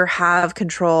longer have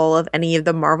control of any of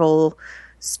the Marvel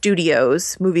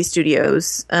studios, movie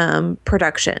studios,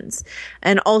 productions.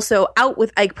 And also out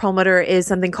with Ike Perlmutter is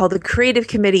something called the Creative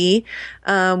Committee,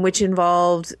 which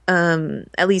involved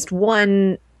at least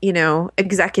one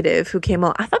executive who came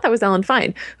along. I thought that was Alan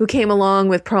Fine, who came along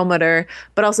with Perlmutter,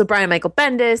 but also Brian Michael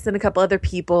Bendis and a couple other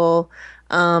people.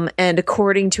 And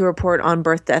according to a report on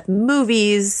Birth, Death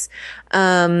Movies, /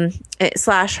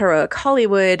 Heroic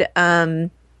Hollywood, the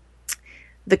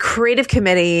Creative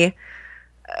Committee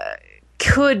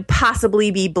could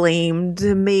possibly be blamed,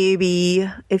 maybe,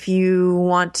 if you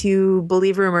want to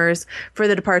believe rumors, for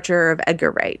the departure of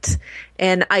Edgar Wright.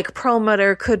 And Ike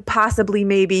Perlmutter could possibly,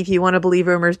 maybe, if you want to believe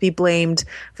rumors, be blamed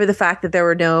for the fact that there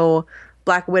were no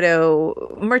Black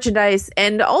Widow merchandise,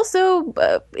 and also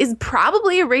is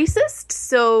probably a racist,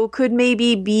 so could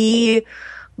maybe be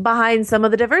behind some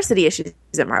of the diversity issues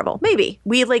at Marvel. Maybe.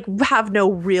 We have no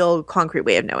real concrete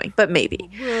way of knowing, but maybe.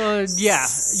 Yeah.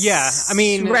 I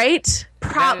mean, right?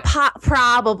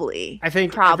 Probably. I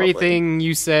think Probably. everything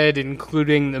you said,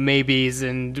 including the maybes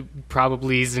and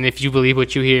probablys, and if you believe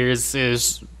what you hear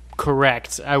is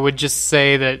correct. I would just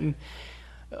say that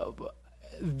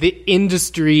the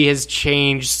industry has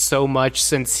changed so much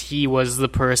since he was the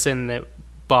person that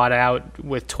bought out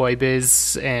with Toy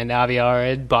Biz and Avi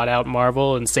Arad bought out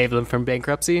Marvel and saved them from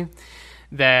bankruptcy.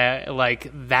 That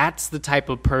that's the type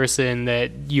of person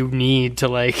that you need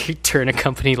to turn a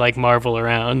company like Marvel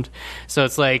around. So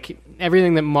it's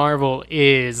everything that Marvel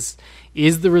is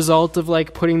the result of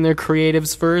putting their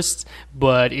creatives first,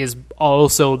 but is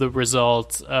also the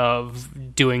result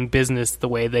of doing business the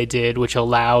way they did, which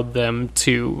allowed them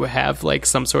to have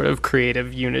some sort of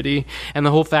creative unity. And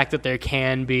the whole fact that there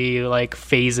can be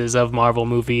phases of Marvel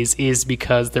movies is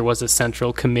because there was a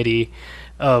central committee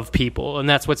of people, and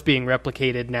that's what's being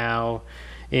replicated now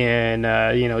in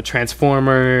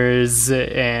Transformers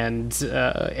and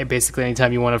basically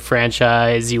anytime you want a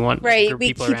franchise, you want right. We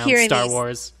people keep around hearing Star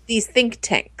Wars. These think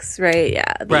tanks, right?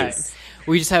 Yeah, right.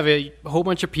 We just have a whole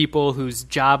bunch of people whose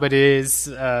job it is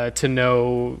to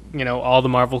know all the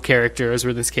Marvel characters. Or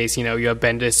in this case, you have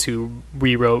Bendis, who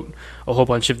rewrote a whole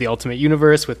bunch of the Ultimate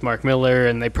Universe with Mark Millar,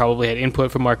 and they probably had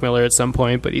input from Mark Millar at some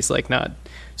point, but he's not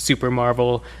super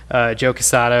Marvel. Joe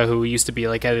Quesada, who used to be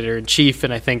editor-in-chief,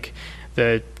 and I think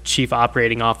the chief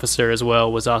operating officer as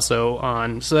well was also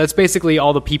on. So that's basically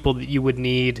all the people that you would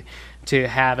need to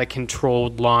have a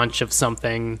controlled launch of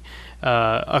something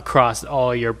across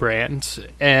all your brands.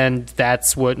 And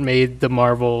that's what made the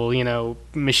Marvel,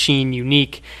 machine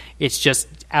unique. It's just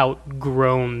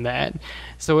outgrown that.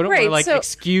 So I don't want to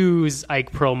excuse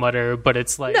Ike Perlmutter, but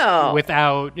it's no.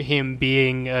 Without him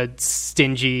being a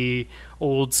stingy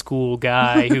old school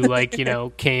guy who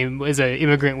came as an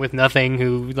immigrant with nothing,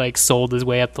 who sold his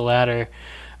way up the ladder.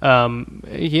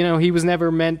 He was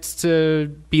never meant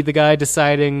to be the guy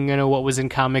deciding what was in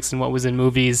comics and what was in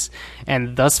movies,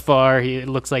 and thus far it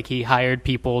looks like he hired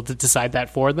people to decide that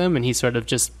for them, and he sort of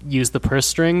just used the purse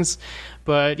strings.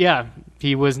 But yeah,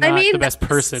 he was not the best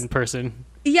person.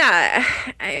 Yeah,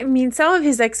 I mean, some of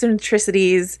his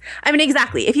eccentricities. I mean,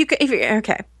 exactly. If you're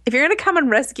going to come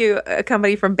and rescue a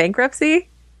company from bankruptcy,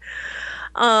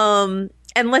 and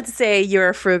let's say you're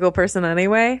a frugal person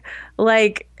anyway,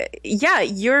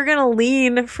 you're going to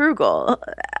lean frugal.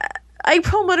 Ike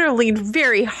Perlmutter leaned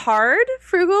very hard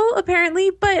frugal, apparently,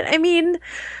 but I mean,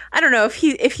 I don't know if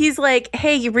he's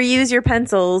hey, you reuse your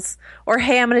pencils, or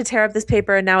hey, I'm going to tear up this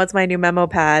paper and now it's my new memo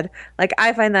pad.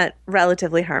 I find that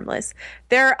relatively harmless.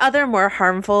 There are other more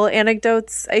harmful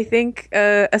anecdotes, I think,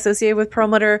 associated with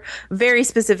Perlmutter. Very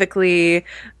specifically,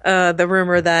 the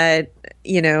rumor that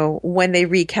when they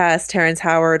recast Terrence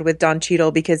Howard with Don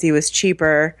Cheadle because he was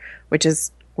cheaper, which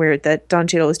is weird that Don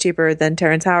Cheadle was cheaper than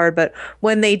Terrence Howard, but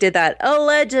when they did that,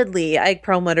 allegedly, Ike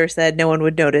Perlmutter said no one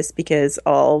would notice because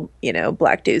all,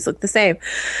 black dudes look the same.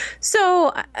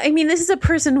 So, I mean, this is a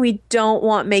person we don't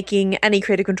want making any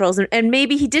creative controls, and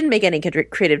maybe he didn't make any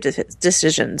creative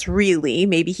decisions, really.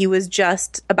 Maybe he was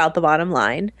just about the bottom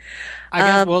line. I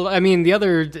guess,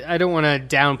 I don't want to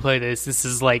downplay this. This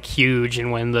is huge,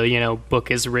 and when the,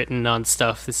 book is written on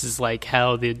stuff, this is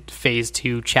how the Phase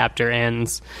 2 chapter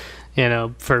ends.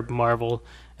 For Marvel.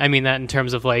 I mean that in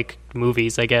terms of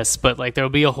movies, I guess, but there'll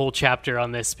be a whole chapter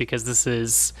on this because this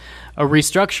is a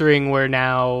restructuring where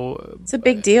now it's a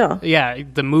big deal. Yeah,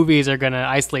 the movies are going to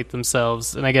isolate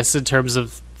themselves, and I guess in terms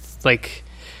of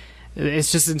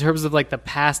it's just in terms of the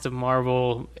past of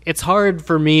Marvel, it's hard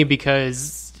for me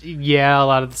because a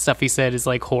lot of the stuff he said is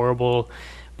horrible,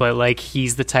 but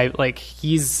he's the type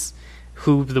he's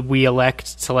who we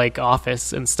elect to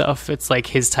office and stuff. It's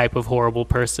his type of horrible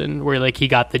person where he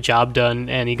got the job done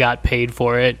and he got paid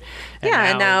for it.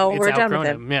 And now we're done with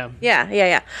him.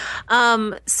 Yeah.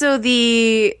 So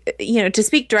to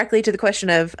speak directly to the question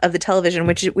of the television,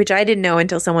 which I didn't know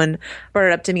until someone brought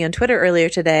it up to me on Twitter earlier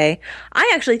today.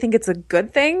 I actually think it's a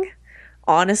good thing,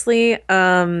 honestly.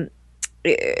 I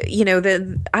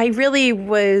really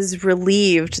was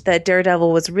relieved that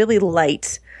Daredevil was really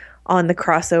light on the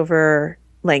crossover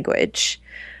language,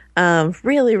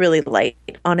 really, really light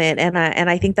on it, and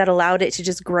I think that allowed it to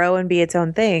just grow and be its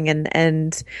own thing.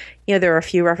 And there are a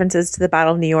few references to the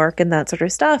Battle of New York and that sort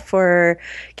of stuff for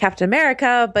Captain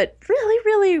America, but really,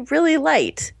 really, really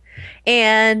light.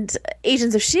 And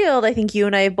Agents of S.H.I.E.L.D., I think you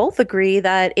and I both agree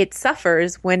that it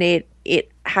suffers when it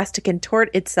has to contort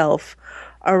itself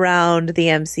around the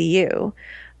MCU.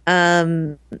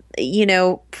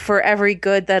 For every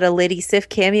good that a Lady Sif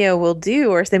cameo will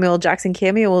do or Samuel L. Jackson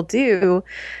cameo will do,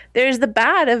 there's the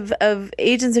bad of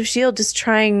Agents of S.H.I.E.L.D. just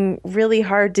trying really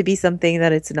hard to be something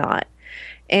that it's not.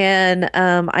 And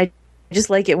I just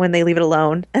like it when they leave it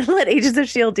alone and let Agents of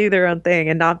S.H.I.E.L.D. do their own thing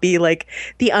and not be like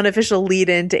the unofficial lead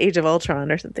in to Age of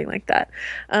Ultron or something like that.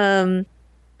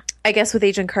 I guess with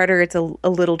Agent Carter, it's a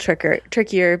little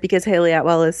trickier because Haley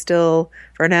Atwell is still,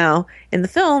 for now, in the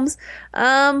films.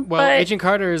 Agent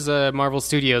Carter is a Marvel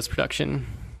Studios production.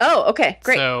 Oh, okay,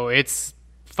 great. So it's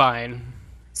fine.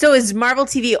 So is Marvel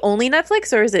TV only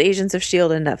Netflix, or is it Agents of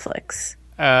S.H.I.E.L.D. and Netflix?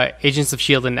 Agents of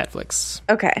S.H.I.E.L.D. and Netflix.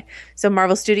 Okay. So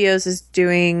Marvel Studios is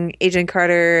doing Agent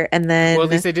Carter, and then... Well,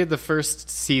 at least they did the first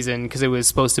season, because it was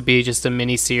supposed to be just a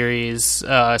mini-series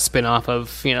spin-off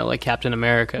of, like Captain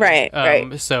America. Right,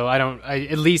 right. So I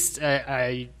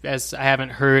haven't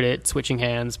heard it switching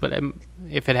hands, but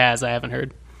if it has, I haven't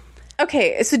heard.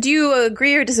 Okay, so do you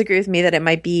agree or disagree with me that it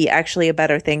might be actually a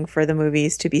better thing for the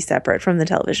movies to be separate from the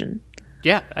television?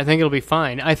 Yeah, I think it'll be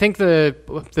fine. I think the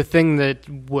thing that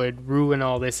would ruin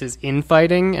all this is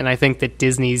infighting, and I think that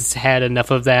Disney's had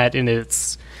enough of that in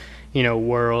its,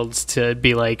 worlds to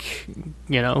be like,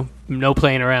 no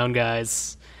playing around,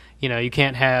 guys. You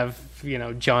can't have,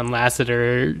 John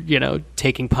Lasseter,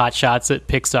 taking pot shots at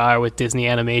Pixar with Disney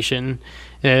animation.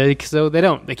 So they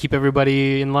don't. They keep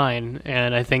everybody in line,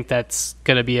 and I think that's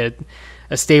going to be a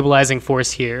stabilizing force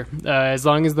here. As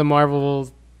long as the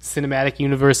Marvel Cinematic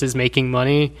Universe is making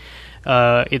money,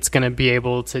 it's going to be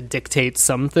able to dictate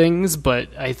some things, but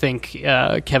I think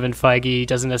Kevin Feige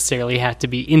doesn't necessarily have to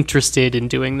be interested in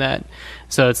doing that,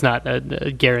 so it's not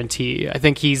a guarantee. I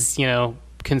think he's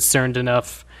concerned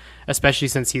enough, especially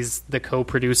since he's the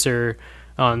co-producer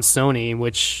on Sony,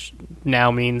 which now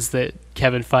means that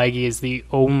Kevin Feige is the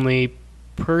only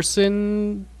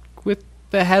person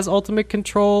that has ultimate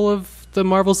control of the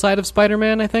Marvel side of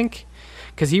Spider-Man, I think.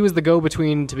 Because he was the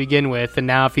go-between to begin with, and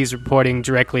now if he's reporting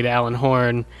directly to Alan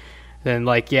Horn, then,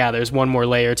 there's one more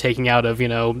layer taking out of,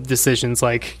 decisions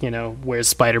like, where's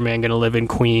Spider-Man going to live in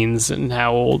Queens, and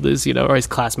how old is, or his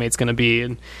classmates going to be,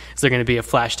 and is there going to be a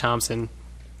Flash Thompson?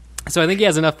 So I think he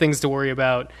has enough things to worry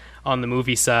about on the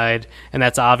movie side, and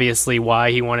that's obviously why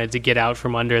he wanted to get out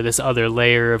from under this other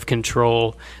layer of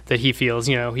control that he feels,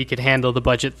 he could handle the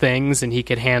budget things, and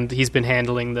he's been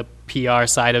handling the PR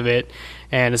side of it.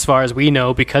 And as far as we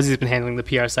know, because he's been handling the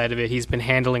PR side of it, he's been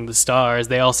handling the stars.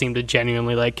 They all seem to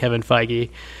genuinely like Kevin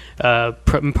Feige,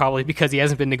 probably because he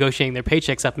hasn't been negotiating their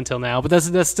paychecks up until now. But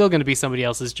that's still going to be somebody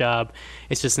else's job.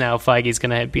 It's just now Feige's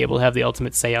going to be able to have the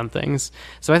ultimate say on things.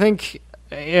 So I think,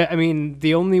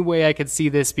 the only way I could see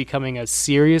this becoming a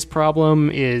serious problem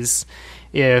is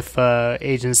if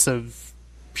Agents of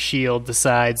S.H.I.E.L.D.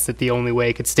 decides that the only way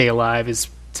it could stay alive is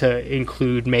to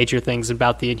include major things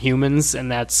about the Inhumans, and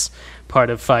that's part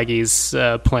of Feige's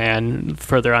plan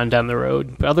further on down the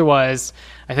road. But otherwise,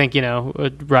 I think,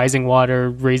 rising water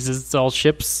raises all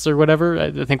ships or whatever.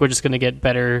 I think we're just going to get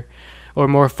better or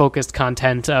more focused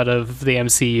content out of the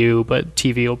MCU, but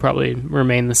TV will probably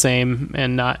remain the same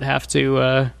and not have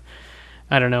to,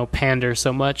 pander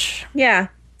so much. Yeah,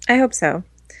 I hope so.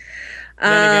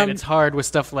 Then again, it's hard with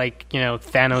stuff like,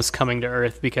 Thanos coming to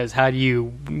Earth, because how do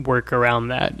you work around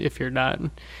that if you're not?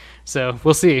 So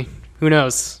we'll see. Who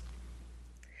knows?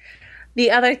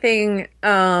 The other thing,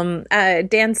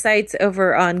 Dan Seitz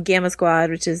over on Gamma Squad,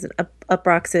 which is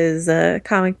Uproxx's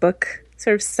comic book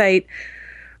sort of site,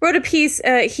 wrote a piece.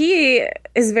 He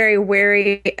is very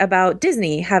wary about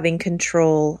Disney having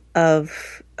control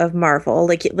of Marvel,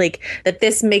 like that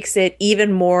this makes it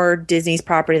even more Disney's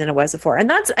property than it was before. And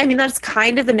that's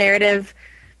kind of the narrative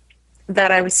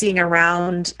that I was seeing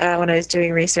around when I was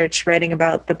doing research, writing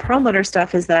about the Perlmutter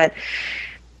stuff, is that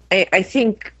I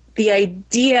think the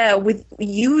idea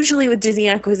usually with Disney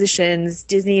acquisitions,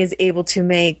 Disney is able to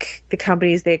make the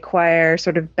companies they acquire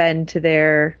sort of bend to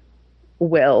their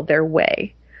will, their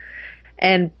way.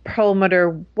 And Perlmutter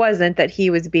wasn't, that he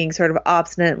was being sort of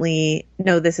obstinately,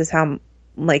 no, this is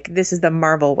this is the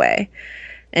Marvel way.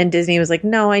 And Disney was like,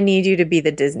 no, I need you to be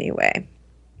the Disney way.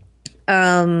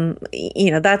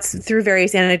 That's through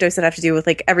various anecdotes that have to do with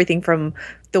everything from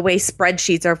the way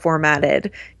spreadsheets are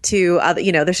formatted to other,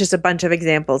 there's just a bunch of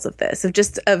examples of this,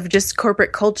 of just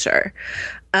corporate culture.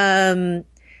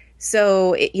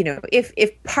 So,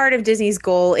 if part of Disney's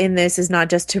goal in this is not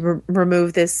just to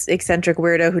remove this eccentric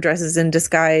weirdo who dresses in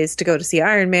disguise to go to see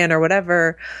Iron Man or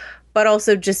whatever, but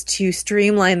also just to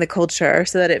streamline the culture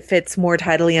so that it fits more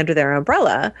tidily under their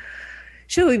umbrella,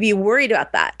 should we be worried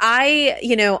about that? I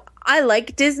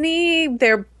like Disney.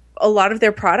 A lot of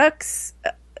their products,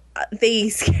 they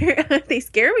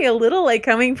scare me a little.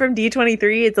 Coming from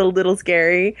D23, it's a little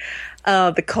scary.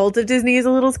 The cult of Disney is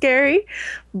a little scary,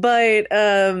 but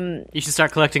you should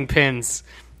start collecting pins.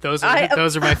 Those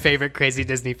are my favorite crazy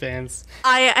Disney fans.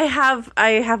 I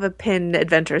have a pinned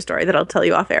adventure story that I'll tell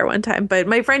you off air one time. But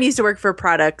my friend used to work for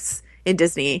products in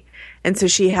Disney, and so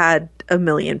she had a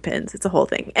million pins. It's a whole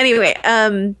thing. Anyway,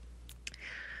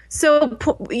 so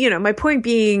my point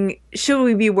being, should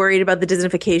we be worried about the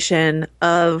Disneyfication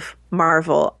of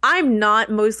Marvel? I'm not,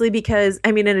 mostly because,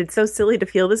 and it's so silly to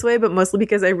feel this way, but mostly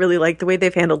because I really like the way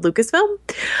they've handled Lucasfilm.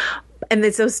 And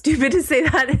it's so stupid to say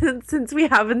that since we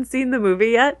haven't seen the movie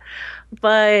yet,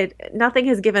 but nothing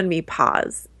has given me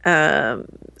pause.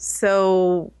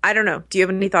 So I don't know. Do you have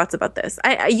any thoughts about this?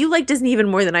 You like Disney even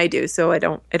more than I do, so I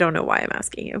don't know why I'm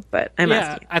asking you, but I'm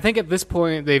asking you. I think at this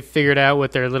point they've figured out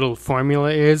what their little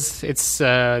formula is. It's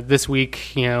this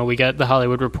week, we got the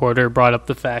Hollywood Reporter brought up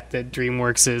the fact that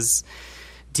DreamWorks'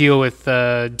 deal with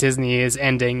Disney is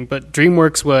ending, but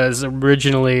DreamWorks was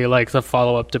originally like the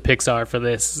follow-up to Pixar for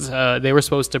this. They were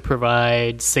supposed to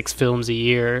provide 6 films a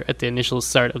year at the initial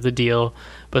start of the deal,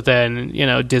 but then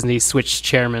Disney switched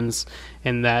chairmans,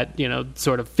 and that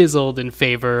sort of fizzled in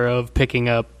favor of picking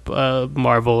up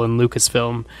Marvel and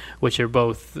Lucasfilm, which are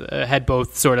both had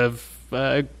both sort of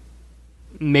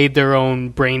made their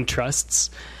own brain trusts.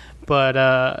 But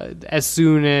as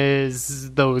soon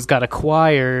as those got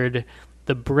acquired,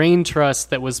 the brain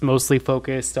trust that was mostly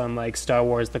focused on like Star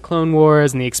Wars, the Clone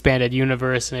Wars, and the expanded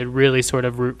universe, and it really sort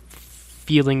of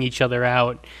feeling each other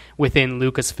out within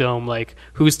Lucasfilm, like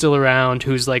who's still around,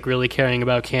 who's like really caring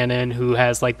about canon, who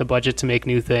has like the budget to make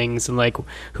new things, and like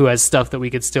who has stuff that we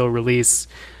could still release.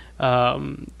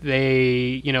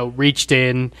 They reached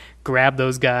in, grabbed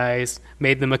those guys,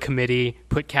 made them a committee,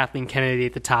 put Kathleen Kennedy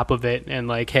at the top of it, and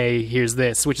like, hey, here's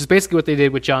this, which is basically what they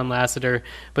did with John Lasseter,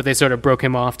 but they sort of broke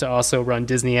him off to also run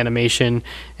Disney Animation.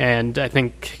 And I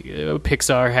think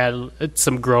Pixar had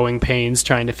some growing pains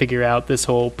trying to figure out this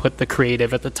whole put the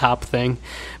creative at the top thing,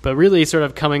 but really sort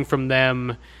of coming from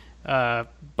them,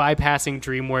 bypassing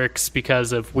DreamWorks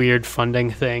because of weird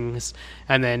funding things,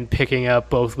 and then picking up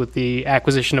both with the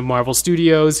acquisition of Marvel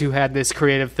Studios, who had this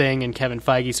creative thing, and Kevin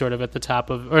Feige sort of at the top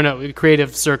of, or no,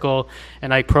 creative circle,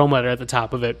 and Ike Perlmutter at the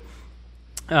top of it.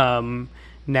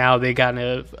 Now they got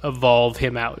to evolve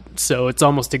him out. So it's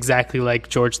almost exactly like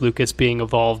George Lucas being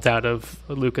evolved out of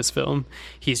Lucasfilm.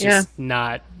 He's just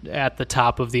not at the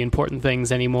top of the important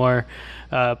things anymore.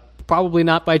 Probably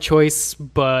not by choice,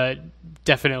 but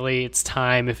definitely it's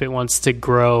time if it wants to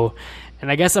grow.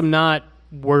 And I guess I'm not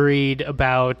worried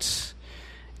about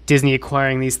Disney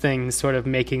acquiring these things, sort of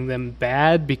making them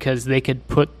bad, because they could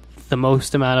put the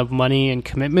most amount of money and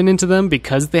commitment into them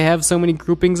because they have so many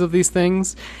groupings of these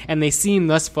things. And they seem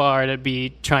thus far to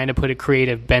be trying to put a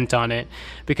creative bent on it,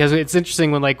 because it's interesting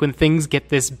when things get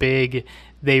this big,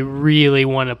 they really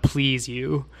want to please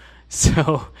you.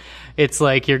 So it's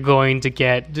like you're going to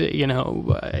get,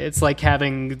 it's like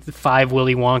having 5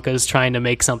 Willy Wonkas trying to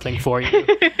make something for you.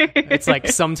 It's like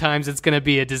sometimes it's going to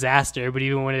be a disaster, but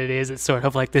even when it is, it's sort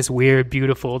of like this weird,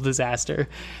 beautiful disaster.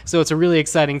 So it's a really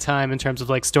exciting time in terms of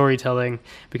like storytelling,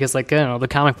 because the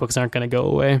comic books aren't going to go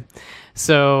away.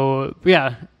 So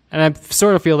yeah. And I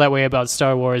sort of feel that way about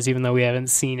Star Wars, even though we haven't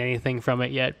seen anything from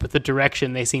it yet. But the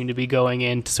direction they seem to be going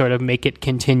in to sort of make it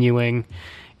continuing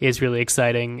is really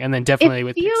exciting. And then definitely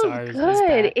with Pixar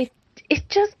good. It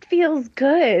just feels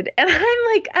good. And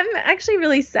I'm actually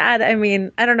really sad. I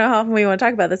don't know how often we want to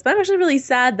talk about this, but I'm actually really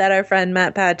sad that our friend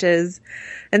Matt Patches,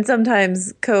 and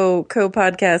sometimes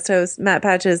co-podcast host Matt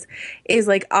Patches, is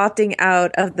like opting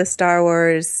out of the Star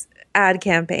Wars ad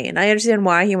campaign. I understand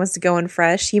why he wants to go in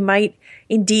fresh. He might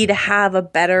indeed have a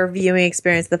better viewing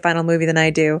experience of the final movie than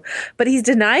I do, but he's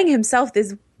denying himself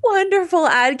this wonderful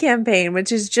ad campaign,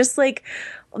 which is just like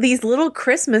these little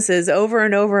Christmases over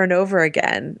and over and over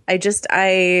again. I'm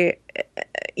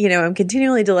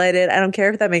continually delighted. I don't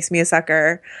care if that makes me a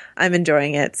sucker. I'm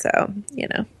enjoying it. So,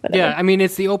 whatever. Yeah,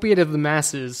 it's the opiate of the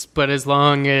masses, but as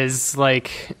long as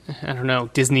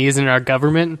Disney isn't our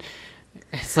government,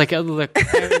 it's like, look,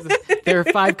 there are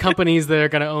 5 companies that are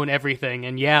going to own everything,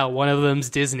 and one of them's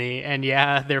Disney, and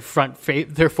their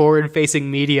their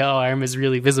forward-facing media arm is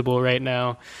really visible right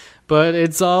now, but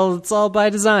it's all by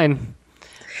design.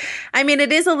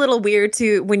 It is a little weird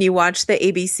too when you watch the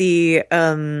ABC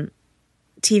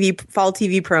fall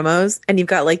TV promos, and you've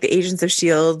got like the Agents of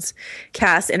S.H.I.E.L.D.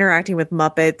 cast interacting with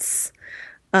Muppets.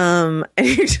 And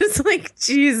you're just like,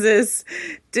 Jesus,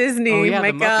 Disney,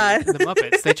 my God. The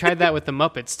Muppets. They tried that with the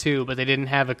Muppets too, but they didn't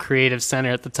have a creative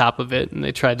center at the top of it, and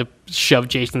they tried to shove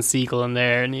Jason Segel in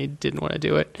there, and he didn't want to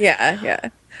do it. Yeah.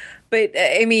 But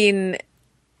when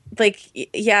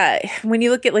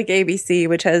you look at like ABC,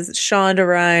 which has Shonda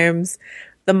Rhimes,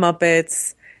 the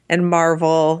Muppets, and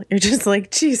Marvel, you're just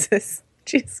like, Jesus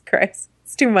Christ.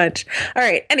 It's too much. All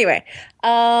right. Anyway,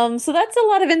 so that's a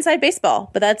lot of inside baseball,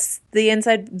 but that's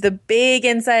the big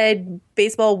inside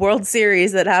baseball World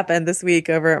Series that happened this week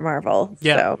over at Marvel.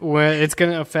 Yeah, So. well, it's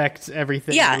going to affect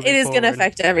everything. Yeah, it is going to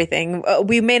affect everything.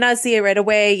 We may not see it right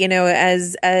away,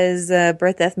 as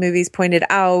Birth Death Movies pointed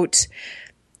out.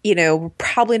 We're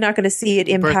probably not going to see it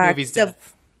impact Birth Movies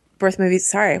Death. Birth Movies.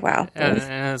 Sorry, wow.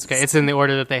 That's okay. It's in the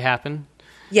order that they happen.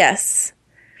 Yes.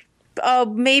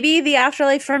 Maybe the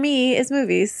afterlife for me is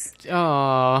movies.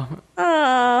 Oh.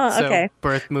 Oh, okay. So,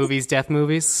 Birth Movies, Death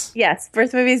Movies. Yes,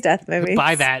 Birth Movies, Death Movies.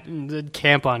 Buy that and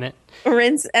camp on it.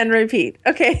 Rinse and repeat.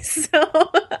 Okay, so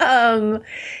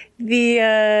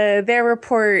their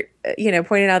report,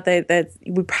 pointed out that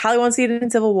we probably won't see it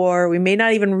in Civil War. We may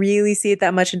not even really see it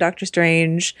that much in Doctor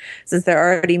Strange, since they're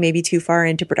already maybe too far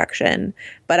into production.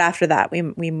 But after that, we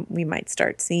might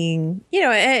start seeing,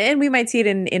 and we might see it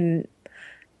in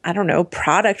I don't know,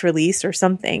 product release or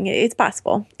something. It's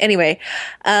possible. Anyway,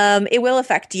 it will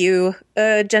affect you,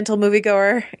 gentle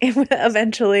moviegoer,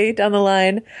 eventually down the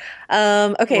line.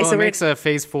 Okay, well, so it makes a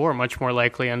Phase 4 much more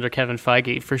likely under Kevin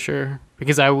Feige, for sure.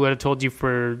 Because I would have told you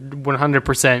for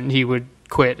 100% he would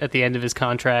quit at the end of his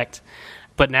contract.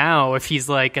 But now, if he's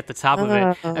like at the top of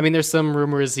it, I mean, there's some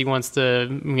rumors he wants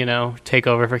to, take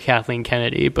over for Kathleen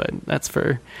Kennedy, but it's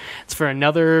for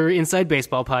another Inside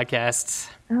Baseball podcast.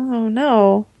 Oh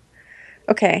no.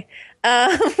 Okay.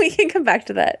 We can come back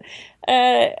to that.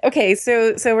 Okay,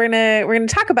 so we're gonna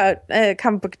talk about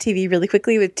comic book TV really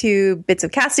quickly with two bits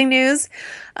of casting news.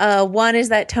 One is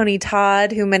that Tony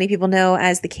Todd, who many people know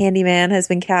as the Candyman, has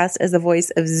been cast as the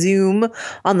voice of Zoom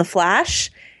on The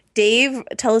Flash. Dave,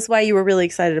 tell us why you were really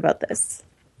excited about this.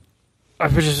 I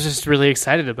was just really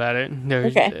excited about it.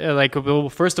 Okay. Well,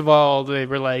 first of all, they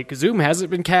were like, Zoom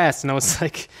hasn't been cast, and I was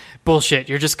like, bullshit.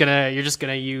 You're just gonna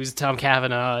use Tom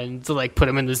Cavanaugh and to put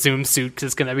him in the Zoom suit because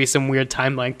it's gonna be some weird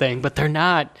timeline thing. But they're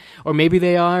not, or maybe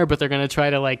they are, but they're gonna try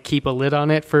to keep a lid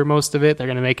on it for most of it. They're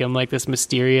gonna make him this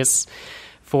mysterious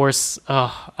force.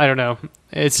 Oh, I don't know.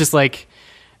 It's just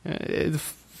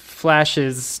Flash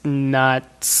is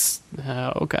not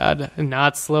slowing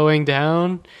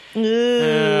down.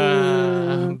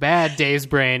 Bad Dave's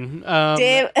brain.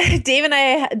 Dave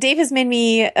has made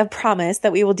me a promise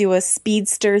that we will do a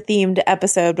speedster themed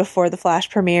episode before the Flash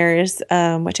premieres,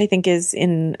 which I think is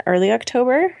in early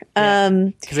October.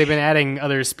 Because they've been adding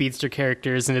other speedster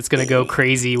characters, and it's going to go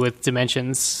crazy with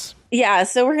dimensions. Yeah,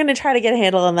 so we're going to try to get a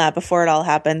handle on that before it all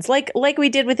happens, like we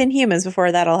did with Inhumans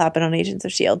before that all happened on Agents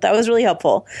of S.H.I.E.L.D. That was really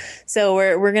helpful. So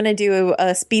we're going to do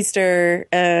a speedster,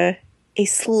 a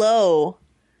slow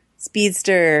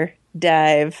speedster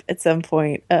dive at some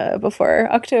point before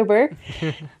October.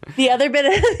 The other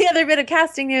bit of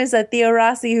casting news that Theo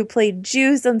Rossi, who played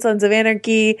Juice on Sons of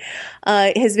Anarchy,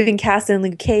 has been cast in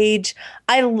Luke Cage.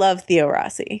 I love Theo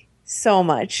Rossi so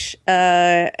much.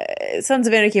 Sons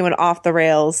of Anarchy went off the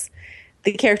rails.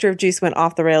 The character of Juice went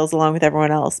off the rails along with everyone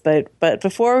else, but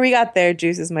before we got there,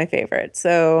 Juice is my favorite.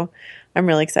 So I'm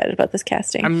really excited about this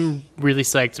casting. I'm really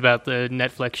psyched about the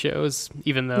Netflix shows,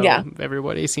 even though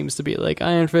everybody seems to be like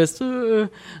Iron Fist.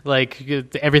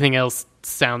 Everything else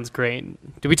sounds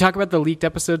great. Did we talk about the leaked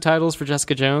episode titles for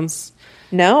Jessica Jones?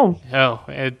 No. Oh,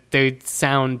 they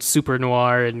sound super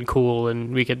noir and cool,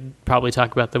 and we could probably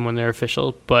talk about them when they're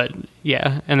official. But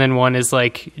yeah, and then one is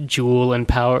Jewel and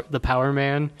the Power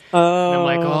Man. Oh,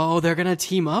 and I'm they're gonna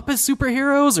team up as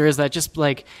superheroes, or is that just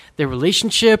their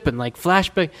relationship and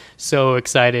flashback? So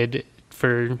excited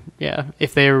for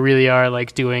if they really are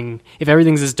doing, if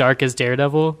everything's as dark as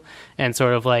Daredevil and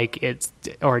sort of it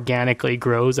organically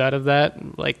grows out of that,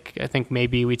 I think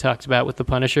maybe we talked about with the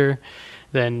Punisher.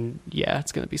 Then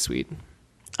it's gonna be sweet.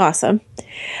 Awesome.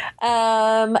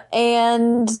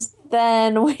 And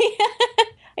then I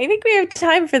think we have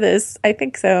time for this. I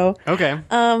think so. Okay.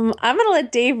 I'm gonna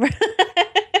let Dave.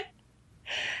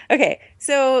 Okay,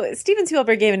 so Steven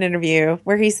Spielberg gave an interview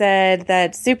where he said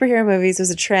that superhero movies was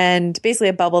a trend, basically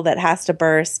a bubble that has to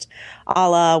burst, a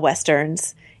la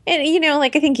Westerns. And I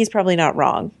think he's probably not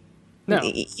wrong. No.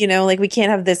 We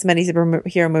can't have this many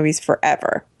superhero movies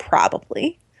forever,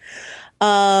 probably.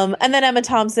 And then Emma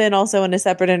Thompson also in a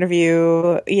separate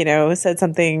interview, said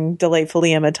something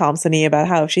delightfully Emma Thompson-y about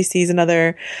how if she sees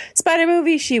another Spider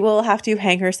movie, she will have to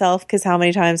hang herself because how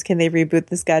many times can they reboot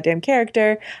this goddamn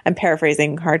character? I'm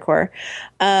paraphrasing hardcore.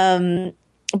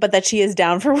 But that she is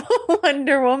down for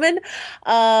Wonder Woman.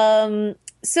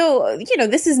 So,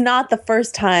 this is not the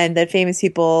first time that famous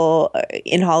people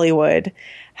in Hollywood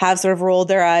have sort of rolled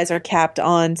their eyes or capped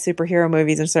on superhero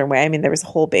movies in a certain way. I mean, there was a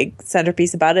whole big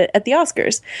centerpiece about it at the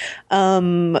Oscars.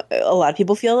 A lot of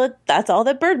people feel that that's all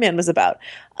that Birdman was about.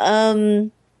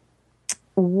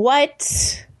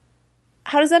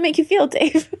 how does that make you feel,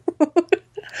 Dave?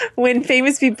 When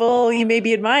famous people you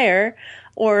maybe admire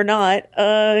or not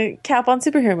cap on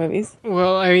superhero movies?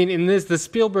 Well, I mean, in the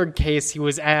Spielberg case, he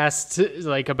was asked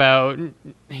like about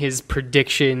his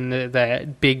prediction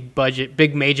that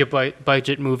big major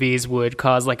budget movies would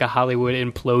cause like a Hollywood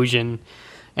implosion,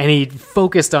 and he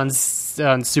focused on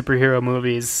superhero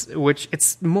movies, which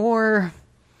it's more.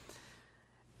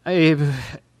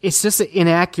 It's just an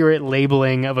inaccurate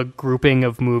labeling of a grouping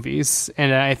of movies,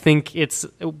 and I think it's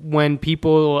when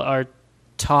people are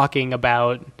talking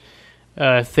about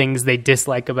things they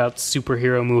dislike about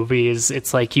superhero movies,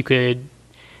 it's like you could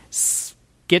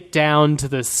get down to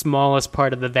the smallest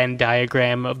part of the Venn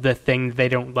diagram of the thing they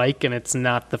don't like, and it's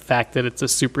not the fact that it's a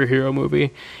superhero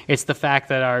movie. It's the fact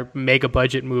that our mega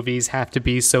budget movies have to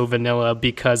be so vanilla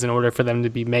because in order for them to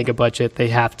be mega budget, they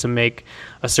have to make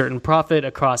a certain profit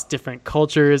across different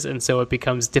cultures, and so it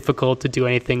becomes difficult to do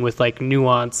anything with like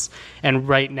nuance. And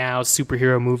right now,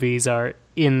 superhero movies are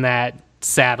in that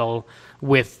saddle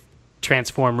with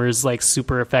Transformers, like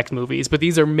super effect movies, but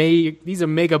these are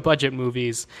mega budget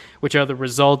movies, which are the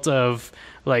result of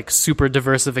like super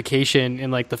diversification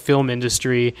in like the film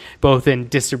industry, both in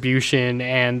distribution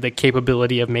and the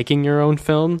capability of making your own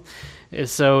film.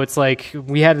 So it's like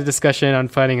we had a discussion on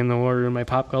Fighting in the War Room, my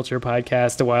pop culture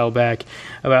podcast a while back,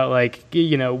 about like,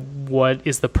 you know, what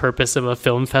is the purpose of a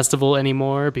film festival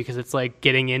anymore? Because it's like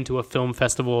getting into a film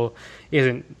festival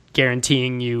isn't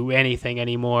guaranteeing you anything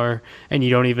anymore, and you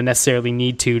don't even necessarily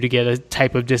need to get a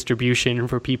type of distribution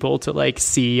for people to like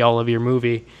see all of your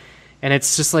movie. And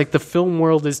it's just like the film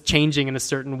world is changing in a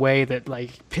certain way that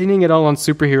like pinning it all on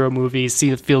superhero movies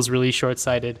feels really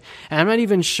short-sighted. And I'm not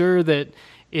even sure that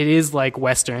it is like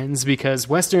Westerns, because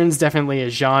Westerns definitely a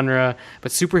genre,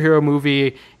 but superhero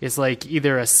movie is like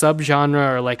either a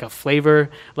subgenre or like a flavor.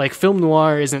 Like film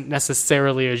noir isn't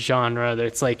necessarily a genre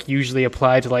that's like usually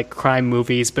applied to like crime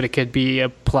movies, but it could be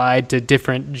applied to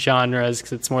different genres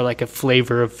because it's more like a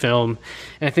flavor of film.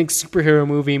 And I think superhero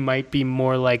movie might be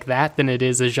more like that than it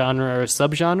is a genre or a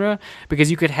subgenre,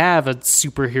 because you could have a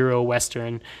superhero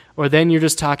Western, or then you're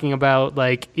just talking about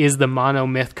like, is the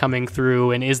monomyth coming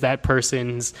through, and is that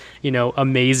person's, you know,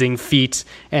 amazing feat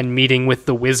and meeting with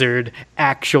the wizard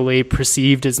actually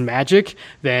perceived as magic?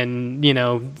 Then, you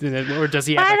know, or does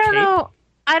he have a cape?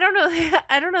 I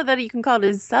don't know that you can call it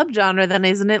a subgenre. Then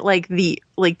isn't it like the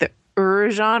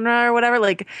genre or whatever,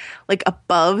 like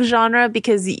above genre?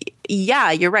 Because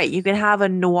yeah, you're right. You can have a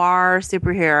noir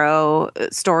superhero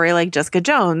story like Jessica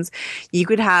Jones. You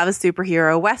could have a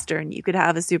superhero Western. You could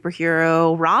have a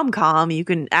superhero rom-com. You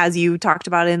can, as you talked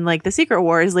about in like The Secret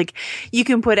Wars, like you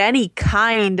can put any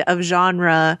kind of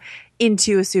genre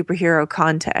into a superhero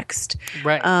context.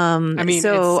 Right. I mean,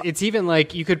 so it's even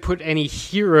like you could put any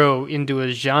hero into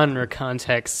a genre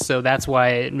context, so that's why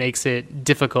it makes it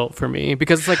difficult for me,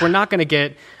 because it's like we're not going to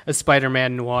get a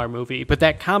Spider-Man noir movie, but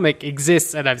that comic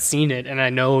exists and I've seen it, and I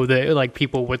know that like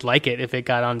people would like it if it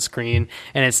got on screen,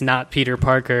 and it's not Peter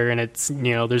Parker, and it's,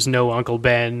 you know, there's no Uncle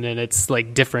Ben, and it's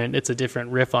like different, it's a different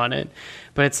riff on it.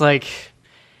 But it's like,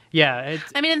 yeah,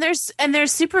 I mean, and there's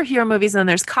superhero movies and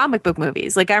there's comic book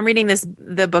movies. Like I'm reading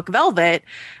the book Velvet,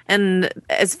 and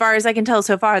as far as I can tell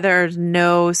so far, there's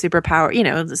no superpower. You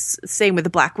know, the same with the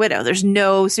Black Widow. There's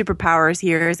no superpowers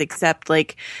here except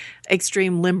like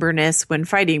extreme limberness when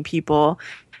fighting people.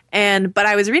 But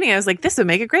I was reading, I was like, this would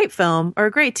make a great film or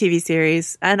a great TV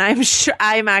series. And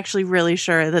I'm actually really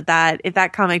sure that if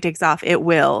that comic takes off, it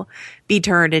will be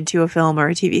turned into a film or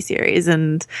a TV series.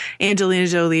 And Angelina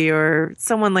Jolie or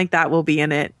someone like that will be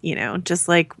in it, you know, just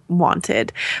like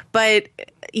Wanted. But,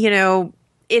 you know,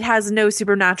 it has no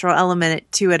supernatural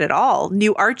element to it at all.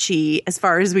 New Archie, as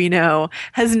far as we know,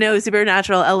 has no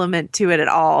supernatural element to it at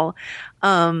all.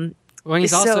 Well,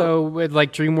 he's also with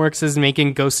like DreamWorks is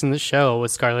making Ghost in the Shell with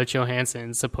Scarlett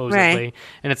Johansson, supposedly. Right.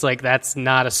 And it's like, that's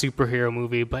not a superhero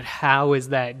movie, but how is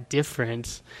that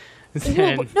different?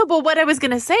 No, but what I was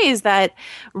going to say is that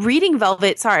reading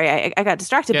Velvet, sorry, I got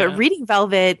distracted, but reading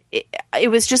Velvet,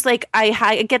 it was just like,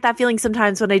 I get that feeling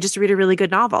sometimes when I just read a really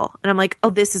good novel and I'm like, oh,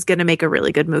 this is going to make a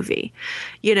really good movie,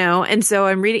 you know? And so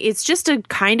I'm reading, it's just a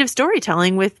kind of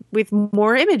storytelling with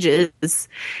more images.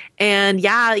 And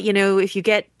yeah, you know, if you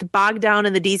get bogged down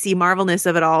in the DC Marvelness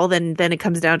of it all, then it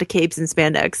comes down to capes and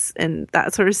spandex and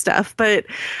that sort of stuff. But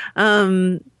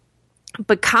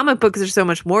comic books are so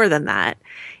much more than that.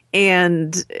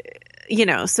 And, you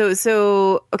know,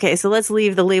 so okay, so let's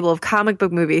leave the label of comic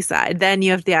book movie aside. Then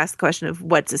you have to ask the question of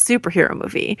what's a superhero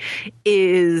movie?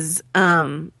 Is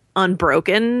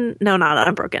Unbroken? No, not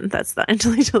Unbroken. That's the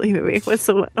Angelina Jolie movie. What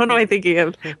am I thinking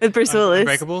of? With Bruce Willis.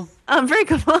 Unbreakable?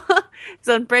 Unbreakable. Is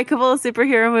Unbreakable a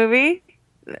superhero movie?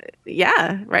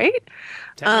 Yeah, right?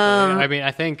 I mean,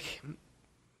 I think...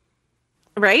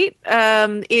 Right?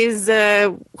 What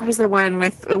was the one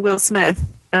with Will Smith?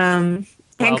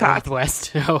 Hancock.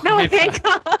 West. No,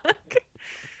 Hancock.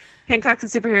 Hancock's a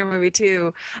superhero movie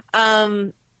too.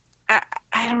 I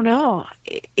don't know.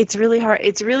 It's really hard.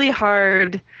 It's really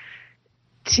hard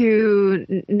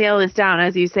to nail this down.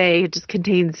 As you say, it just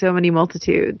contains so many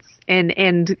multitudes,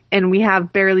 and we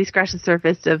have barely scratched the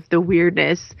surface of the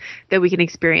weirdness that we can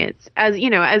experience. As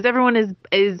you know, as everyone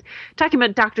is talking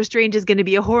about, Doctor Strange is going to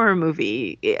be a horror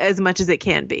movie as much as it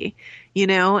can be, you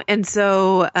know, and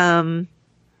so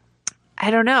I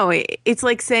don't know. It's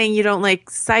like saying you don't like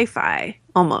sci-fi,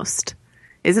 almost,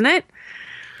 isn't it?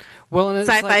 Well, and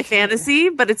sci-fi like, fantasy,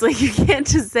 but it's like you can't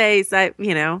just say,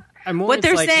 you know. What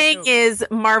they're saying is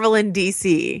Marvel and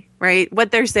DC, right?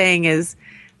 What they're saying is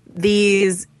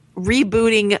these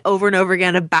rebooting over and over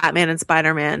again of Batman and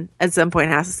Spider-Man at some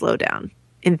point has to slow down,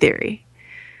 in theory.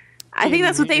 I think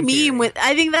that's what they mean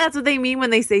when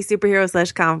they say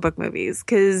superhero / comic book movies,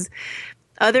 because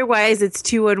otherwise it's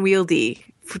too unwieldy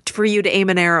for you to aim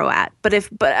an arrow at. But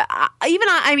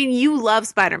I mean, you love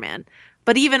Spider-Man.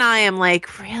 But even I am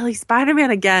like, really? Spider-Man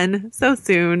again? So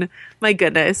soon? My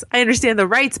goodness. I understand the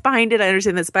rights behind it. I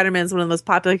understand that Spider-Man is one of the most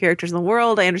popular characters in the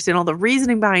world. I understand all the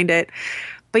reasoning behind it.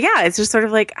 But yeah, it's just sort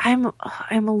of like, I'm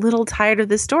a little tired of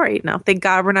this story. Now, thank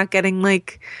God we're not getting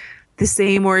like the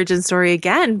same origin story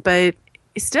again. But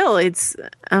still, it's,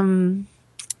 I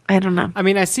don't know. I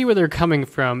mean, I see where they're coming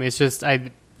from. It's just,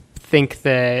 I think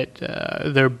that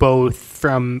they're both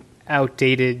from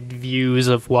outdated views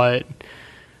of what,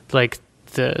 like,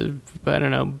 what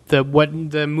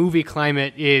the movie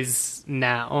climate is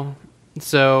now.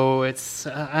 So it's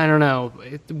I don't know,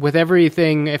 with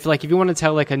everything, if you want to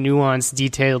tell like a nuanced,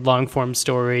 detailed, long form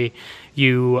story,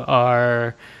 you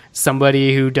are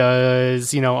somebody who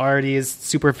does, you know, already is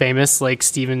super famous like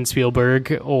Steven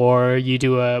Spielberg, or you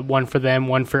do a One for Them,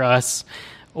 One for Us,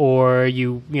 or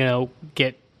you know,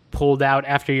 get pulled out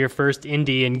after your first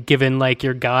indie and given like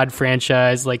your God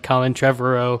franchise like Colin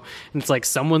Trevorrow, and it's like,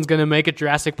 someone's gonna make a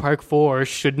Jurassic Park 4,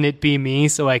 shouldn't it be me,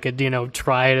 so I could, you know,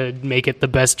 try to make it the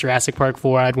best Jurassic Park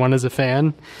 4 I'd want as a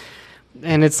fan.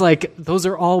 And it's like, those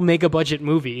are all mega budget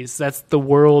movies. That's the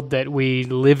world that we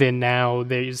live in now.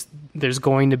 There's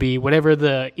going to be whatever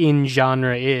the in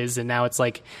genre is, and now it's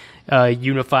like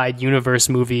unified universe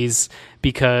movies,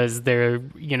 because they're,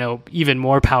 you know, even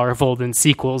more powerful than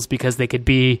sequels, because they could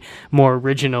be more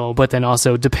original but then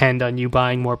also depend on you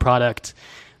buying more product.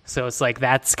 So it's like,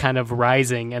 that's kind of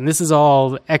rising, and this is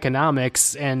all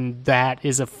economics, and that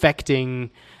is affecting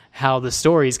how the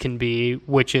stories can be,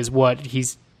 which is what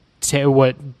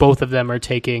what both of them are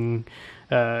taking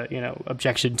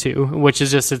objection to, which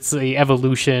is just, it's the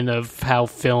evolution of how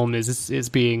film is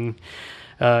being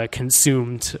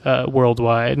consumed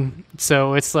worldwide.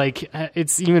 So it's like,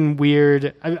 it's even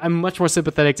weird. I'm much more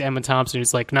sympathetic to Emma Thompson,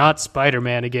 who's like, not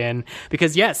Spider-Man again,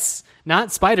 because yes,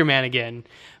 not Spider-Man again,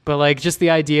 but like, just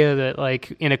the idea that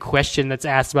like, in a question that's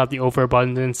asked about the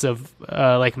overabundance of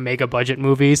like mega budget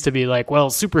movies, to be like,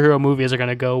 well, superhero movies are going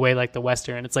to go away like the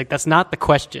Western. It's like, that's not the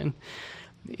question.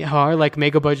 Are like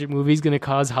mega budget movies going to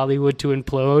cause Hollywood to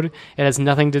implode? It has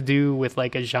nothing to do with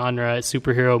like a genre.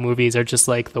 Superhero movies are just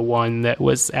like the one that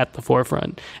was at the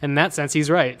forefront. In that sense,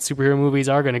 he's right. Superhero movies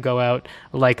are going to go out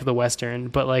like the Western.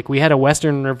 But like, we had a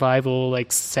Western revival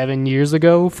like 7 years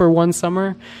ago for one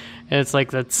summer. And it's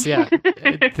like, that's, yeah,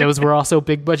 those were also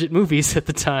big budget movies at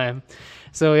the time.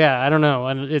 So yeah, I don't know.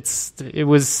 And it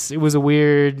was a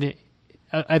weird,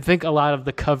 I think a lot of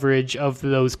the coverage of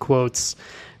those quotes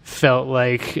felt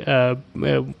like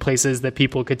places that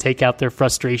people could take out their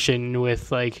frustration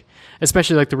with, like,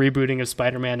 especially like the rebooting of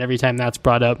Spider-Man. Every time that's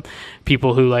brought up,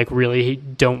 people who like really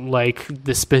don't like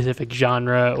the specific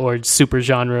genre or super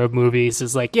genre of movies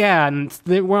is like, yeah, and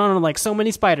we're on like so many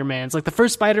Spider-Mans. Like, the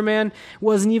first Spider-Man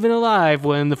wasn't even alive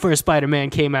when the first Spider-Man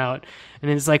came out.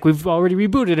 And it's like, we've already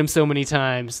rebooted him so many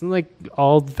times. And like,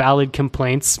 all valid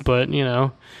complaints, but you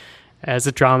know, as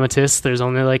a dramatist, there's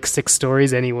only like 6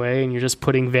 stories anyway, and you're just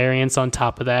putting variants on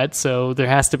top of that. So there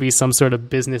has to be some sort of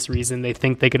business reason they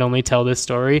think they can only tell this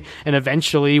story. And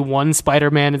eventually one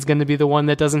Spider-Man is going to be the one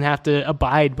that doesn't have to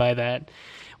abide by that.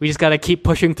 We just got to keep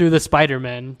pushing through the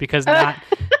Spider-Man, because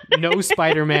no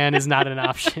Spider-Man is not an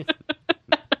option.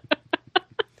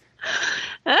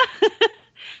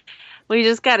 We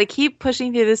just got to keep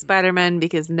pushing through the Spider-Man,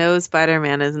 because no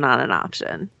Spider-Man is not an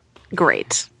option.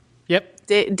 Great. Yep.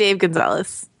 Dave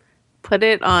Gonzalez, put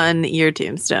it on your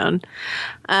tombstone.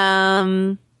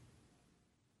 All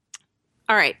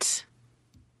right.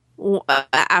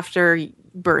 After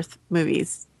birth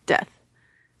movies, death.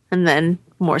 And then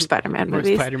more Spider-Man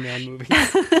movies. More Spider-Man movies.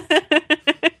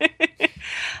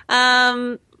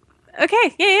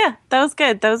 Okay, yeah. That was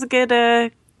good. That was a good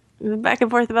back and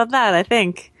forth about that, I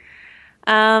think.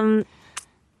 I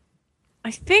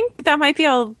think that might be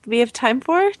all we have time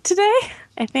for today.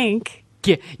 I think.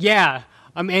 Yeah.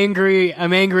 I'm angry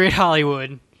at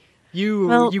Hollywood.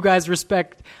 You guys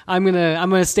respect. I'm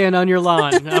gonna stand on your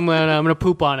lawn. I'm gonna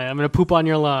poop on it. I'm gonna poop on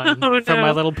your lawn from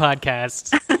my little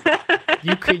podcast.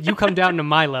 You come down to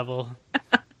my level.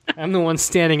 I'm the one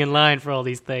standing in line for all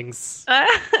these things.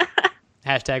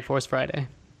 Hashtag Force Friday.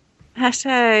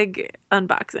 Hashtag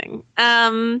unboxing.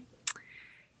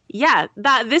 Yeah,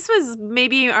 this was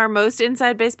maybe our most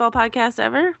inside baseball podcast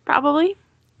ever, probably.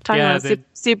 Talking about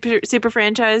super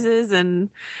franchises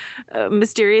and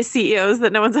mysterious CEOs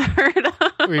that no one's heard of.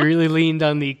 We really leaned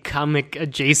on the comic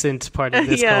adjacent part of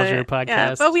this culture podcast.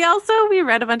 Yeah. But we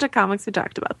read a bunch of comics. We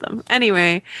talked about them.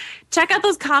 Anyway, check out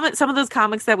those comics, some of those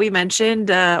comics that we mentioned,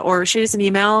 or shoot us an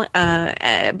email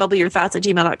at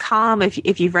bubbleyourthoughts@gmail.com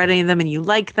if you've read any of them and you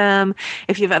like them.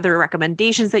 If you have other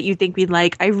recommendations that you think we'd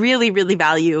like, I really, really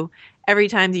value every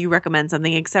time that you recommend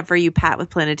something, except for you, Pat, with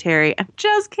Planetary. I'm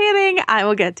just kidding. I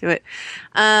will get to it.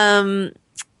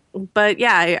 But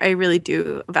yeah, I really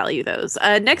do value those.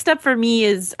 Next up for me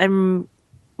is I'm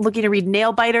looking to read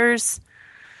Nail Biters,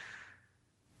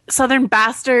 Southern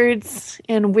Bastards,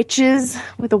 and Witches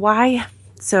with a Y.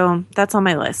 So that's on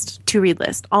my list, to read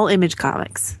list. All Image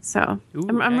comics. So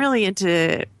I'm really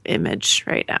into Image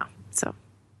right now. So,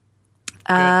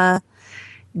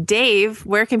 Dave,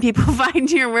 where can people find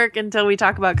your work until we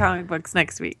talk about comic books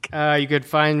next week? You could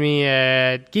find me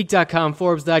at geek.com,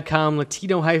 Forbes.com,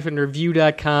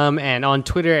 Latino-review.com, and on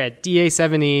Twitter at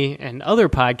DA7E, and other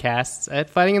podcasts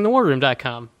at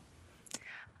fightinginthewardroom.com.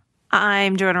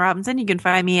 I'm Joanna Robinson. You can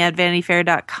find me at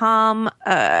vanityfair.com.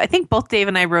 I think both Dave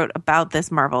and I wrote about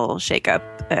this Marvel shakeup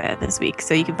this week,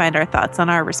 so you can find our thoughts on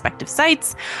our respective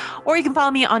sites, or you can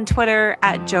follow me on Twitter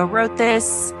at Joe Wrote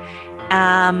This.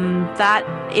 That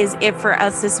is it for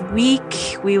us this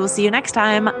week. We will see you next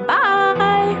time.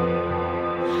 Bye.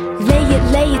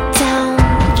 Lay it down.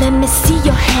 Let me see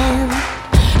your hand.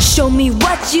 Show me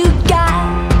what you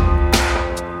got.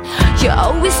 You're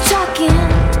always talking,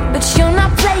 but you're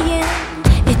not playing.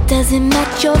 It doesn't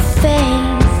match your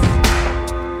face.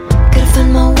 Gotta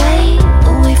find my way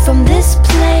away from this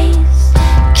place.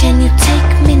 Can you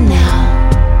take me now?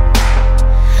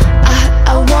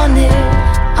 I want it.